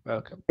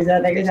 Welcome. Thank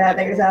you, sir.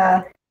 Thank you,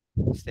 sir.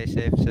 Stay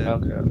safe, sir.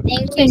 Welcome.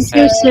 Thank you, Thank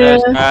sir. you, sir.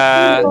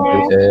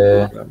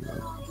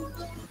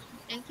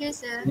 Thank you,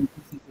 sir.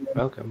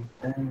 Welcome.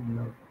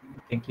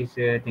 Thank you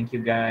sir. Thank you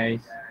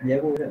guys.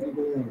 Ya, aku nak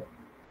tidur.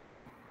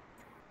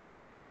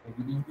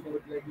 Lagi yang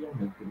lagi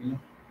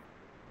yang.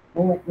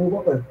 Mau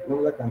buat apa?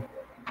 Mau belakang.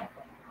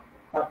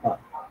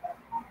 Apa?